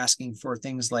people are asking for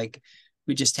things like,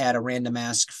 we just had a random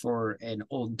ask for an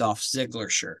old Dolph Ziggler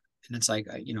shirt. And it's like,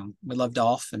 we love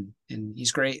Dolph and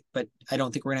he's great, but I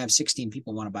don't think we're gonna have 16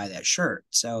 people want to buy that shirt.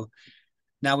 So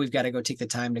now we've got to go take the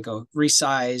time to go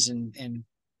resize and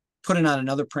put it on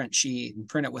another print sheet and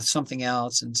print it with something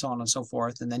else and so on and so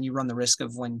forth. And then you run the risk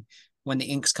of when the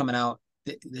ink's coming out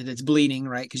that it's bleeding,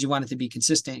 right? Because you want it to be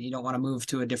consistent. You don't want to move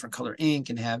to a different color ink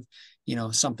and have,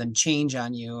 something change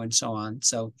on you and so on.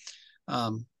 So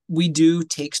We do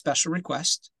take special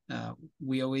requests.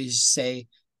 We always say,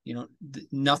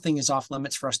 nothing is off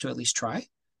limits for us to at least try.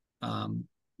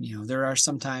 There are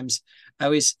sometimes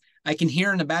I can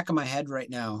hear in the back of my head right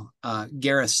now,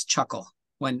 Gareth's chuckle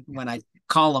when I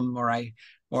call him or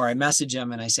I message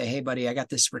him and I say, "Hey buddy, I got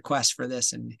this request for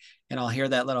this." And I'll hear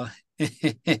that little,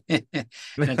 and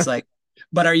it's like,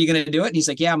 "But are you going to do it?" And he's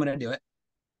like, "Yeah, I'm going to do it."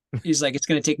 He's like, "It's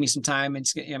going to take me some time."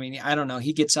 I don't know.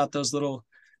 He gets out those little,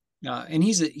 and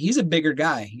he's a bigger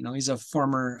guy. He's a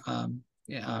former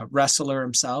wrestler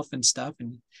himself and stuff,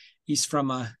 and he's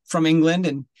from England,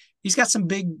 and he's got some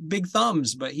big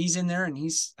thumbs, but he's in there, and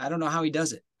I don't know how he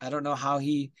does it. I don't know how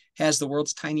he has the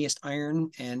world's tiniest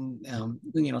iron and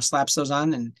slaps those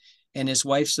on, and his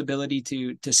wife's ability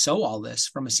to sew all this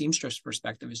from a seamstress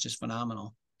perspective is just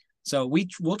phenomenal. So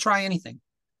we'll try anything,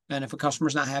 and if a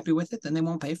customer's not happy with it, then they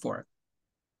won't pay for it.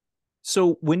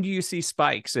 So when do you see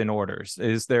spikes in orders?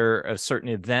 Is there a certain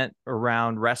event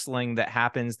around wrestling that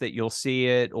happens that you'll see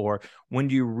it, or when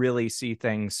do you really see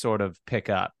things sort of pick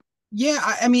up? Yeah,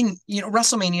 I mean,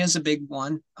 WrestleMania is a big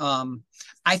one.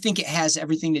 I think it has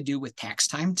everything to do with tax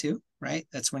time too, right?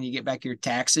 That's when you get back your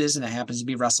taxes, and it happens to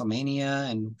be WrestleMania,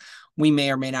 and we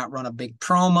may or may not run a big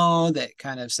promo that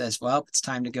kind of says, "Well, it's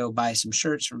time to go buy some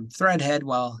shirts from Threadhead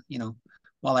while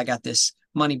I got this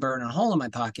money burning a hole in my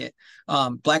pocket."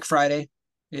 Black Friday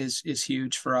is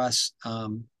huge for us.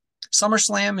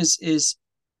 SummerSlam is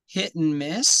hit and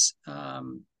miss,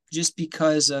 just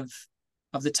because of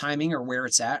the timing or where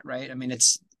it's at, right? I mean,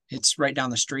 it's right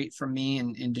down the street from me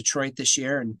in Detroit this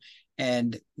year,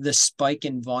 and the spike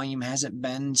in volume hasn't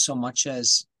been so much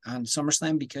as on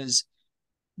SummerSlam because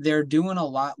they're doing a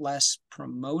lot less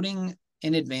promoting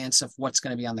in advance of what's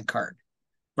going to be on the card,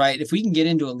 right? If we can get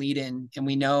into a lead in and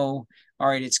we know, all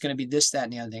right, it's going to be this, that,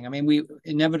 and the other thing. I mean, we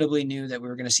inevitably knew that we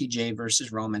were going to see Jay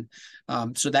versus Roman.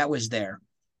 So that was there.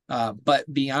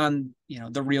 But beyond,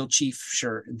 the real Chief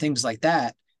shirt and things like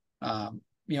that,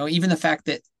 even the fact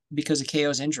that because of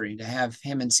KO's injury to have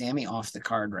him and Sammy off the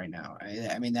card right now,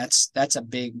 I mean, that's a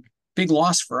big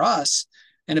loss for us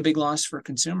and a big loss for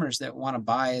consumers that want to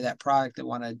buy that product, that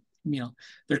want to,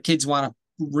 their kids want to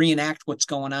reenact what's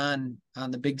going on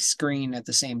the big screen at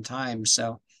the same time.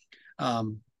 So,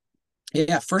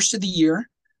 first of the year,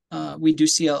 we do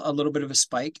see a little bit of a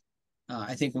spike.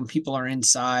 I think when people are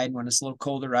inside, when it's a little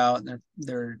colder out, and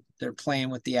they're playing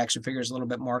with the action figures a little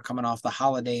bit more, coming off the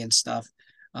holiday and stuff,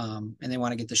 and they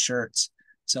want to get the shirts.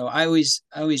 So I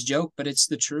always joke, but it's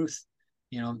the truth.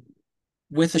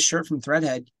 With a shirt from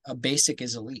Threadhead, a basic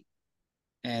is elite,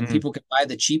 and people can buy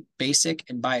the cheap basic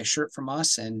and buy a shirt from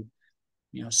us, and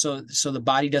so the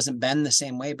body doesn't bend the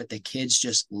same way, but the kids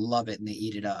just love it and they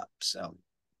eat it up. So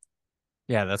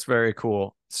yeah, that's very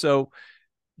cool. So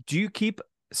do you keep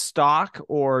stock,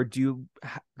 or do you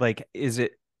is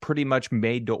it pretty much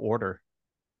made to order?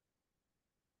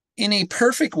 In a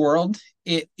perfect world,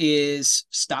 it is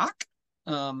stock.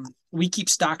 We keep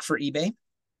stock for eBay,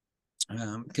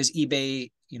 because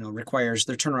eBay, requires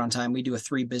their turnaround time. We do a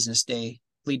 3 business day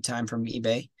lead time from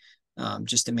eBay,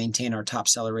 just to maintain our top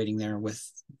seller rating there.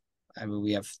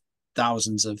 We have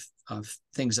thousands of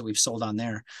things that we've sold on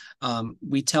there.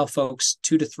 We tell folks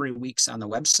 2 to 3 weeks on the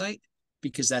website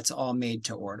because that's all made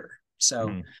to order.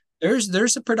 So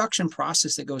there's a production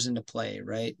process that goes into play,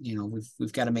 right?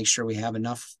 We've got to make sure we have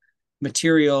enough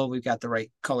material. We've got the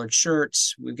right colored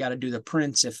shirts. We've got to do the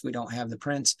prints. If we don't have the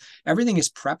prints, everything is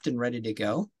prepped and ready to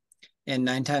go. And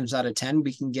 9 times out of 10,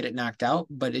 we can get it knocked out,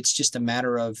 but it's just a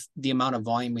matter of the amount of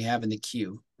volume we have in the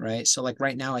queue, right? So like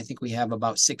right now, I think we have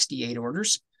about 68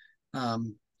 orders.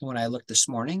 When I looked this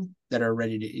morning that are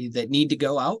that need to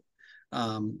go out,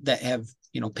 that have,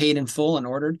 paid in full and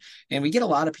ordered. And we get a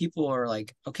lot of people who are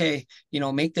like, okay,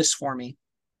 make this for me,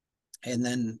 and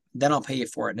then I'll pay you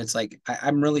for it. And it's like,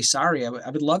 I'm really sorry. I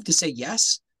would love to say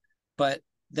yes, but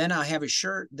then I have a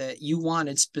shirt that you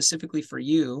wanted specifically for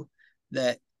you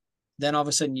that then all of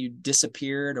a sudden you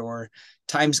disappeared, or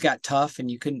times got tough and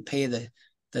you couldn't pay the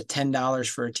 $10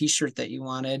 for a t-shirt that you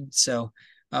wanted. So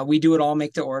we do it all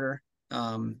make to order.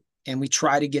 And we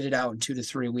try to get it out in 2 to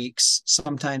 3 weeks.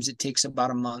 Sometimes it takes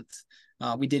about a month.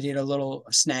 We did hit a little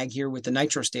snag here with the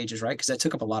Nitro stages, right? Because that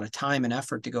took up a lot of time and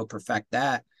effort to go perfect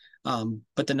that.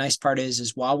 But the nice part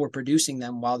is while we're producing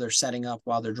them, while they're setting up,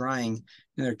 while they're drying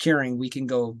and they're curing, we can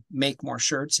go make more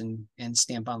shirts and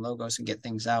stamp on logos and get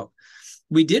things out.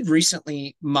 We did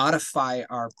recently modify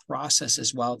our process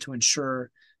as well to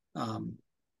ensure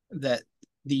that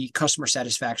the customer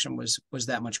satisfaction was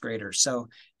that much greater. So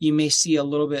you may see a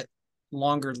little bit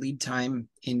longer lead time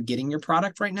in getting your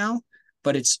product right now,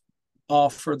 but it's all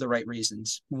for the right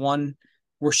reasons. One,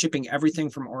 we're shipping everything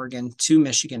from Oregon to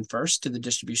Michigan first to the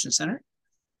distribution center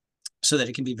so that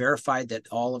it can be verified that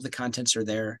all of the contents are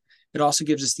there. It also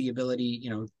gives us the ability,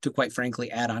 to quite frankly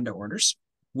add on to orders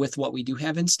with what we do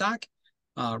have in stock,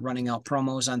 running out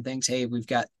promos on things. Hey, we've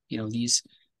got,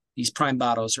 these prime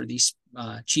bottles or these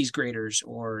cheese graters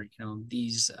or,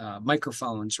 these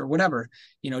microphones or whatever,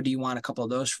 do you want a couple of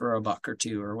those for $1 or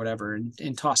 $2 or whatever,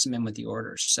 and toss them in with the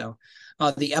orders. So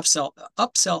the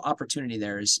upsell opportunity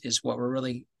there is what we're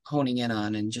really honing in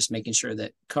on, and just making sure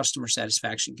that customer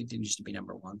satisfaction continues to be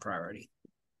number one priority.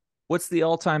 What's the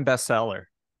all-time bestseller?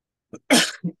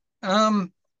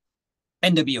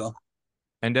 NWO.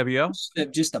 NWO?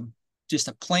 Just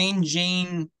a plain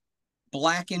Jane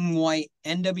black and white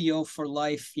NWO for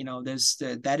life.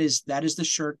 That is the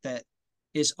shirt that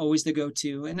is always the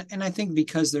go-to. And I think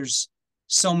because there's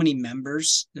so many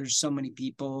members, there's so many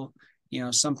people,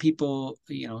 some people,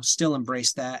 still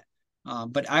embrace that.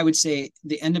 But I would say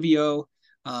the NWO,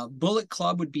 Bullet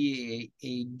Club would be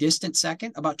a distant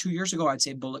second. About 2 years ago, I'd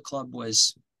say Bullet Club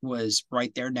was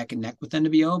right there neck and neck with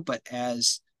NWO. But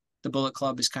as the Bullet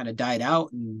Club has kind of died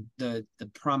out and the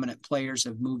prominent players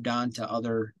have moved on to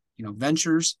other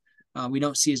ventures, we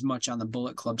don't see as much on the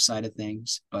Bullet Club side of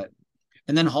things.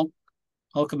 And then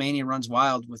Hulkamania runs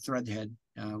wild with Threadhead.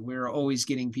 We're always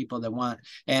getting people that want,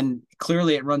 and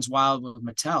clearly it runs wild with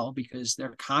Mattel because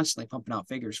they're constantly pumping out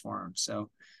figures for them. So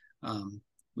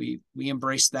we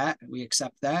embrace that, we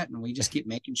accept that, and we just keep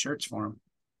making shirts for them.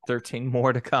 13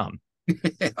 more to come.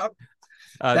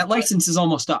 That license is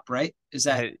almost up, right? Is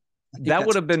that? That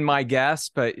would have been my guess,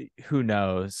 but who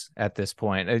knows at this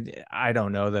point? I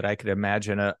don't know that I could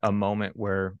imagine a moment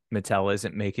where Mattel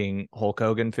isn't making Hulk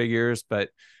Hogan figures,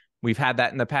 but we've had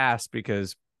that in the past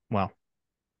because, well,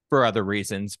 for other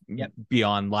reasons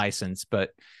beyond license.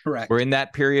 But correct, we're in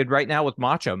that period right now with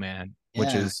Macho Man,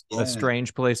 which is a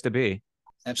strange place to be.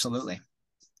 Absolutely.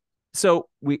 So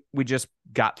we just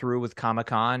got through with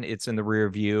Comic-Con. It's in the rear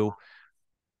view.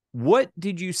 What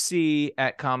did you see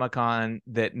at Comic-Con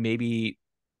that maybe,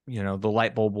 the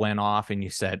light bulb went off and you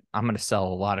said, I'm going to sell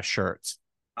a lot of shirts?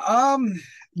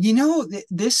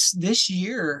 This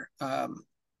year,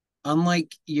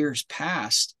 unlike years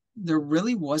past, there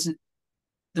wasn't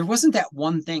that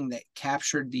one thing that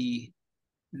captured the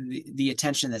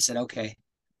attention that said, okay,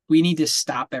 we need to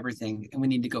stop everything and we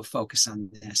need to go focus on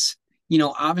this.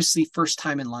 Obviously first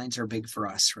time in lines are big for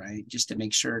us, right? Just to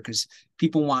make sure, because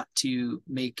people want to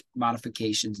make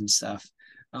modifications and stuff.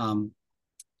 A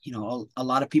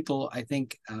lot of people, I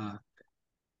think,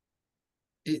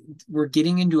 we're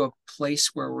getting into a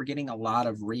place where we're getting a lot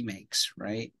of remakes,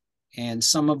 right? And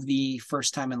some of the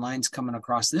first time in lines coming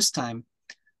across this time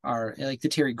are like the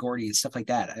Terry Gordy and stuff like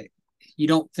that. You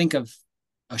don't think of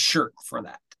a shirt for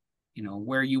that,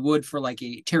 where you would for like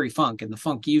a Terry Funk and the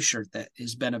Funk U shirt that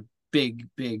has been a big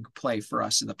play for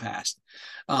us in the past.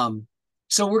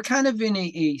 So we're kind of in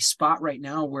a spot right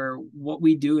now where what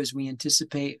we do is we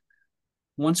anticipate,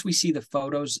 once we see the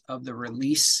photos of the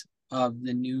release of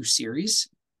the new series,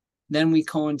 then we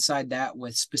coincide that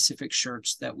with specific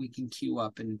shirts that we can queue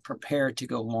up and prepare to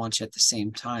go launch at the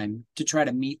same time to try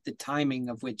to meet the timing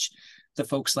of which the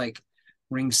folks like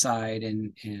Ringside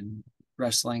and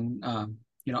wrestling,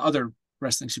 other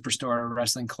Wrestling Superstore,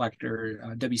 Wrestling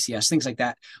Collector, WCS, things like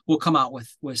that will come out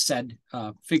with said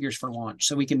figures for launch,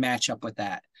 so we can match up with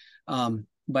that.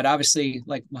 But obviously,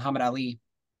 like Muhammad Ali,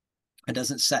 it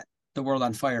doesn't set the world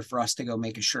on fire for us to go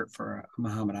make a shirt for a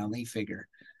Muhammad Ali figure,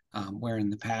 where in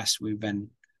the past we've been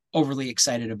overly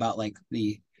excited about like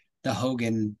the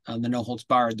Hogan, the No Holds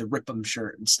Barred, the Rip 'em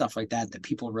shirt and stuff like that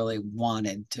people really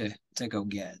wanted to go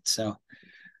get. So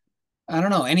I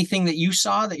don't know, anything that you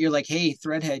saw that you're like, hey,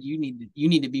 Threadhead, you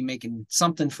need to be making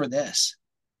something for this?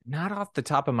 Not off the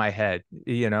top of my head.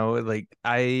 Like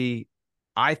I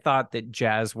thought that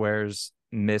Jazzwares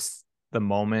missed the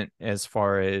moment as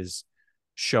far as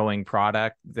showing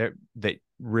product that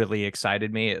really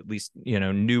excited me, at least,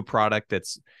 new product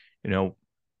that's,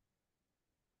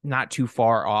 not too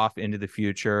far off into the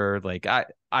future. Like I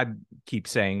keep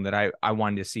saying that I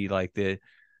wanted to see like the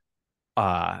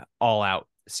all out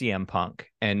CM Punk.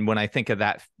 And when I think of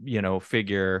that,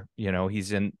 figure,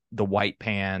 he's in the white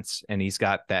pants and he's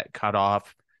got that cut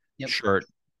off shirt.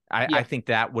 I think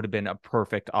that would have been a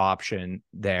perfect option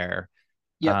there.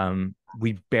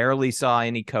 We barely saw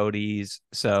any Cody's.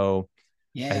 So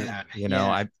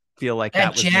I feel like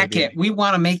that was jacket. We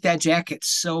want to make that jacket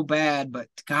so bad, but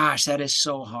gosh, that is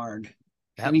so hard.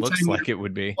 That looks like it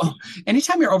would be. Well,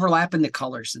 anytime you're overlapping the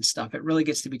colors and stuff, it really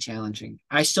gets to be challenging.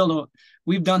 I still don't.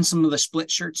 We've done some of the split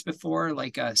shirts before.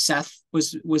 Like Seth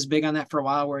was big on that for a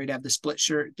while, where he'd have the split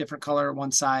shirt, different color on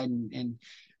one side, and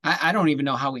I don't even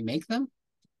know how we make them,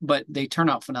 but they turn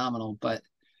out phenomenal. But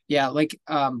yeah, like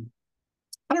I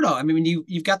don't know. I mean,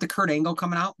 you've got the Kurt Angle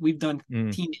coming out. We've done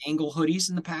Mm. Team Angle hoodies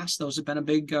in the past. Those have been a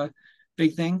big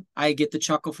thing. I get the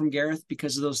chuckle from Gareth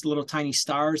because of those little tiny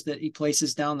stars that he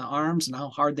places down the arms and how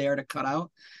hard they are to cut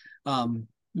out.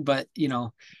 But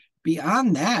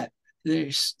beyond that,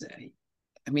 there's,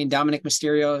 I mean, Dominic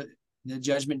Mysterio, the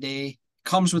Judgment Day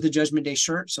comes with a Judgment Day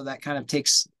shirt, so that kind of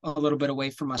takes a little bit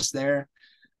away from us there.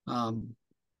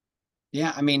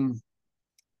 Yeah, I mean,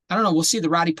 I don't know. We'll see. The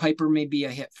Roddy Piper may be a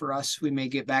hit for us. We may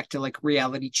get back to like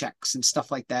reality checks and stuff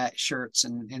like that, shirts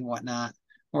and whatnot,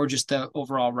 or just the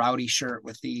overall Rowdy shirt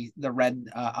with the red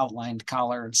outlined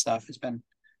collar and stuff has been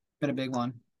a big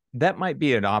one. That might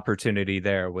be an opportunity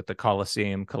there with the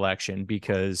Coliseum collection,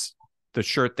 because the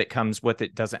shirt that comes with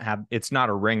it doesn't have, it's not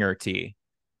a ringer tee.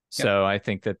 So I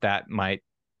think that might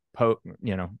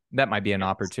that might be an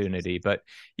opportunity. But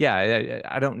yeah,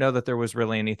 I don't know that there was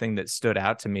really anything that stood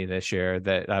out to me this year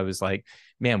that I was like,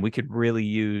 man, we could really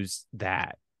use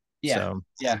that. Yeah. So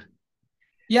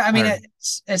yeah. I mean,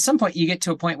 at some point you get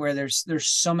to a point where there's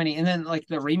so many, and then like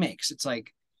the remakes, it's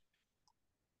like,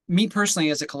 me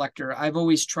personally as a collector, I've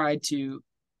always tried to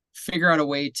figure out a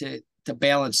way to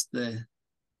balance the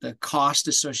cost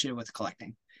associated with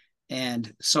collecting.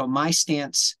 And so my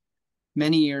stance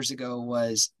many years ago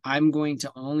was I'm going to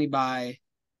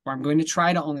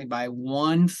try to only buy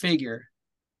one figure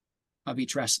of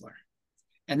each wrestler.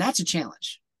 And that's a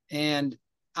challenge. And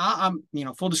I'm,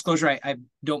 full disclosure, I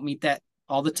don't meet that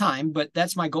all the time, but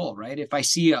that's my goal, right? If I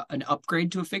see an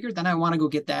upgrade to a figure, then I want to go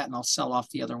get that and I'll sell off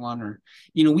the other one. Or,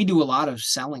 we do a lot of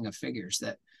selling of figures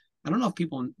that I don't know if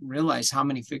people realize how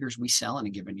many figures we sell in a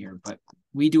given year, but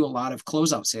we do a lot of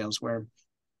closeout sales where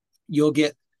you'll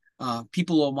get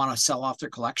people will want to sell off their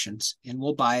collections, and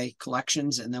we'll buy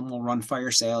collections and then we'll run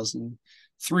fire sales and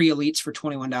 3 elites for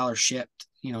 $21 shipped,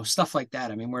 stuff like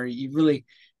that. I mean, where you really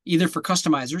either for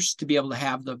customizers to be able to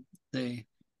have the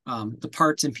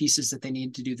parts and pieces that they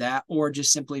need to do that, or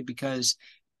just simply because,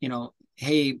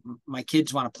 hey, my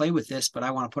kids want to play with this, but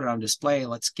I want to put it on display.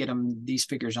 Let's get them these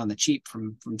figures on the cheap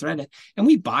from Threaded. And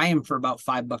we buy them for about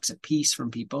 $5 a piece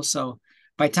from people. So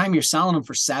by the time you're selling them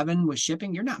for $7 with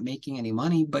shipping, you're not making any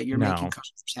money, but you're making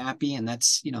customers happy. And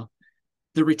that's,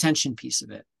 the retention piece of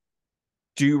it.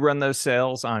 Do you run those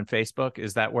sales on Facebook?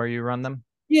 Is that where you run them?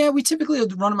 Yeah, we typically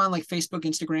run them on like Facebook,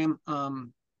 Instagram,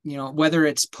 whether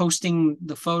it's posting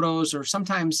the photos or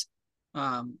sometimes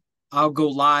I'll go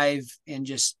live and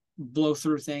just blow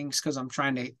through things because I'm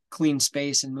trying to clean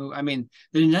space and move. I mean,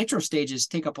 the Nitro stages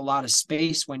take up a lot of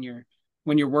space when you're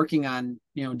working on,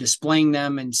 displaying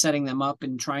them and setting them up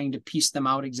and trying to piece them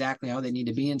out exactly how they need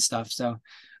to be and stuff. So,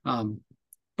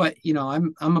 but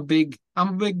I'm a big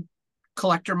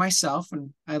collector myself,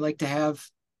 and I like to have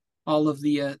all of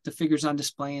the figures on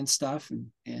display and stuff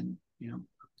and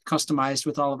customized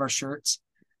with all of our shirts.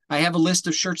 I have a list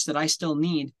of shirts that I still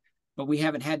need, but we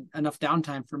haven't had enough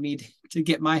downtime for me to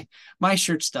get my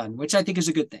shirts done, which I think is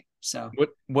a good thing. So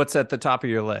what's at the top of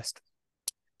your list?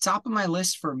 Top of my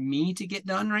list for me to get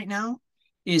done right now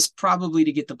is probably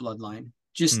to get the bloodline,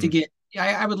 just to get,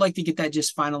 I would like to get that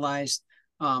just finalized.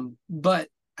 But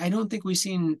I don't think we've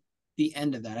seen the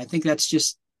end of that. I think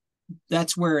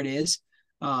that's where it is.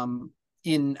 I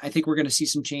think we're going to see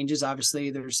some changes.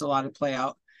 Obviously there's a lot to play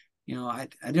out. I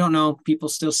don't know. People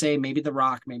still say maybe The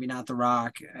Rock, maybe not The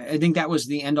Rock. I think that was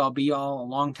the end all be all a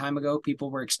long time ago.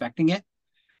 People were expecting it.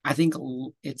 I think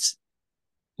it's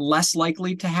less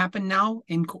likely to happen now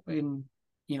in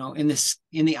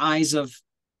the eyes of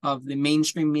the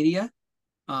mainstream media.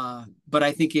 But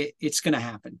I think it's going to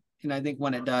happen. And I think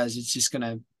when it does, it's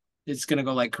going to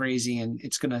go like crazy, and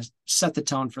it's going to set the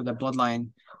tone for the bloodline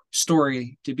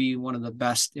story to be one of the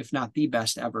best, if not the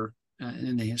best ever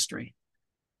in the history.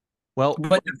 Well,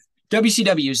 but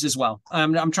WCWs as well.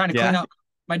 I'm trying to clean up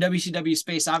my WCW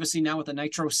space, obviously now with the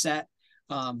Nitro set,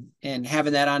 and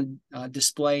having that on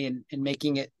display and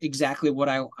making it exactly what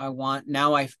I want.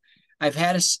 Now I've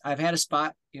had a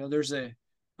spot. There's a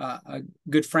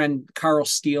good friend, Carl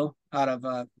Steele, out of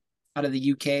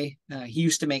the UK. He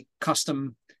used to make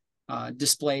custom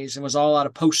displays and was all out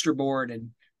of poster board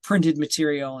and printed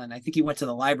material. And I think he went to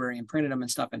the library and printed them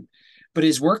and stuff. But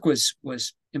his work was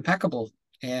impeccable.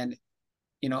 And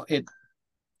it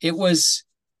was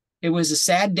a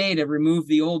sad day to remove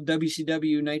the old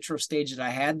WCW Nitro stage that I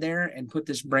had there and put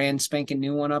this brand spanking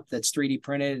new one up that's 3D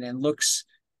printed and looks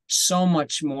so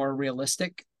much more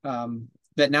realistic.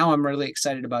 That now I'm really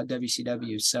excited about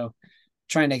WCW. So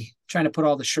trying to put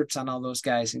all the shirts on all those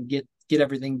guys and get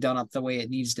everything done up the way it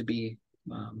needs to be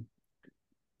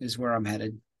is where I'm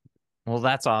headed. Well,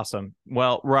 that's awesome.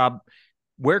 Well, Rob,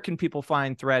 where can people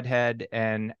find Threadhead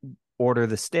and order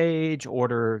the stage,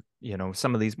 order,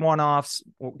 some of these one-offs,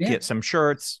 get some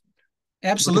shirts?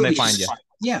 Absolutely. Where can they find you?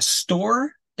 Yeah,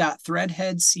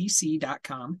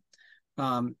 store.threadheadcc.com.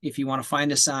 If you want to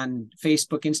find us on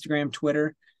Facebook, Instagram,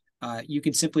 Twitter, you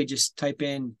can simply just type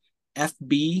in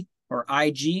FB or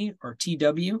IG or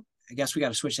TW. I guess we got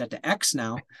to switch that to X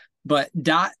now, but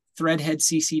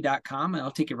 .threadheadcc.com, and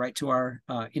I'll take you right to our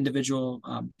individual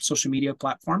social media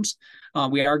platforms.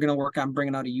 We are going to work on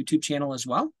bringing out a YouTube channel as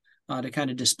well to kind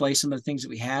of display some of the things that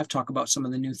we have, talk about some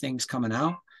of the new things coming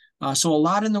out. So a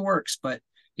lot in the works, but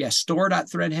yeah,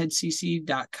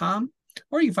 store.threadheadcc.com,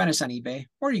 or you can find us on eBay,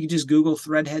 or you can just Google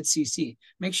Threadhead CC.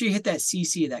 Make sure you hit that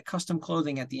CC, that custom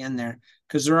clothing at the end there,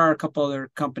 because there are a couple other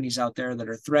companies out there that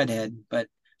are Threadhead, but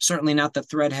certainly not the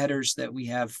Threadheaders that we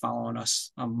have following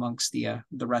us amongst the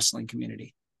wrestling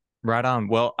community. Right on.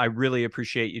 Well, I really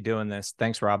appreciate you doing this.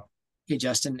 Thanks, Rob. Hey,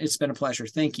 Justin, it's been a pleasure.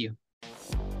 Thank you.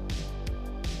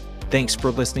 Thanks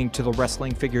for listening to the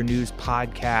Wrestling Figure News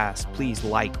podcast. Please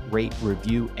like, rate,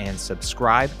 review, and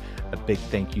subscribe. A big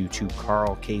thank you to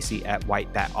Carl Casey at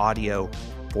White Bat Audio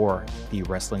for the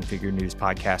Wrestling Figure News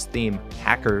podcast theme,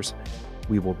 Hackers.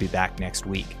 We will be back next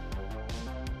week.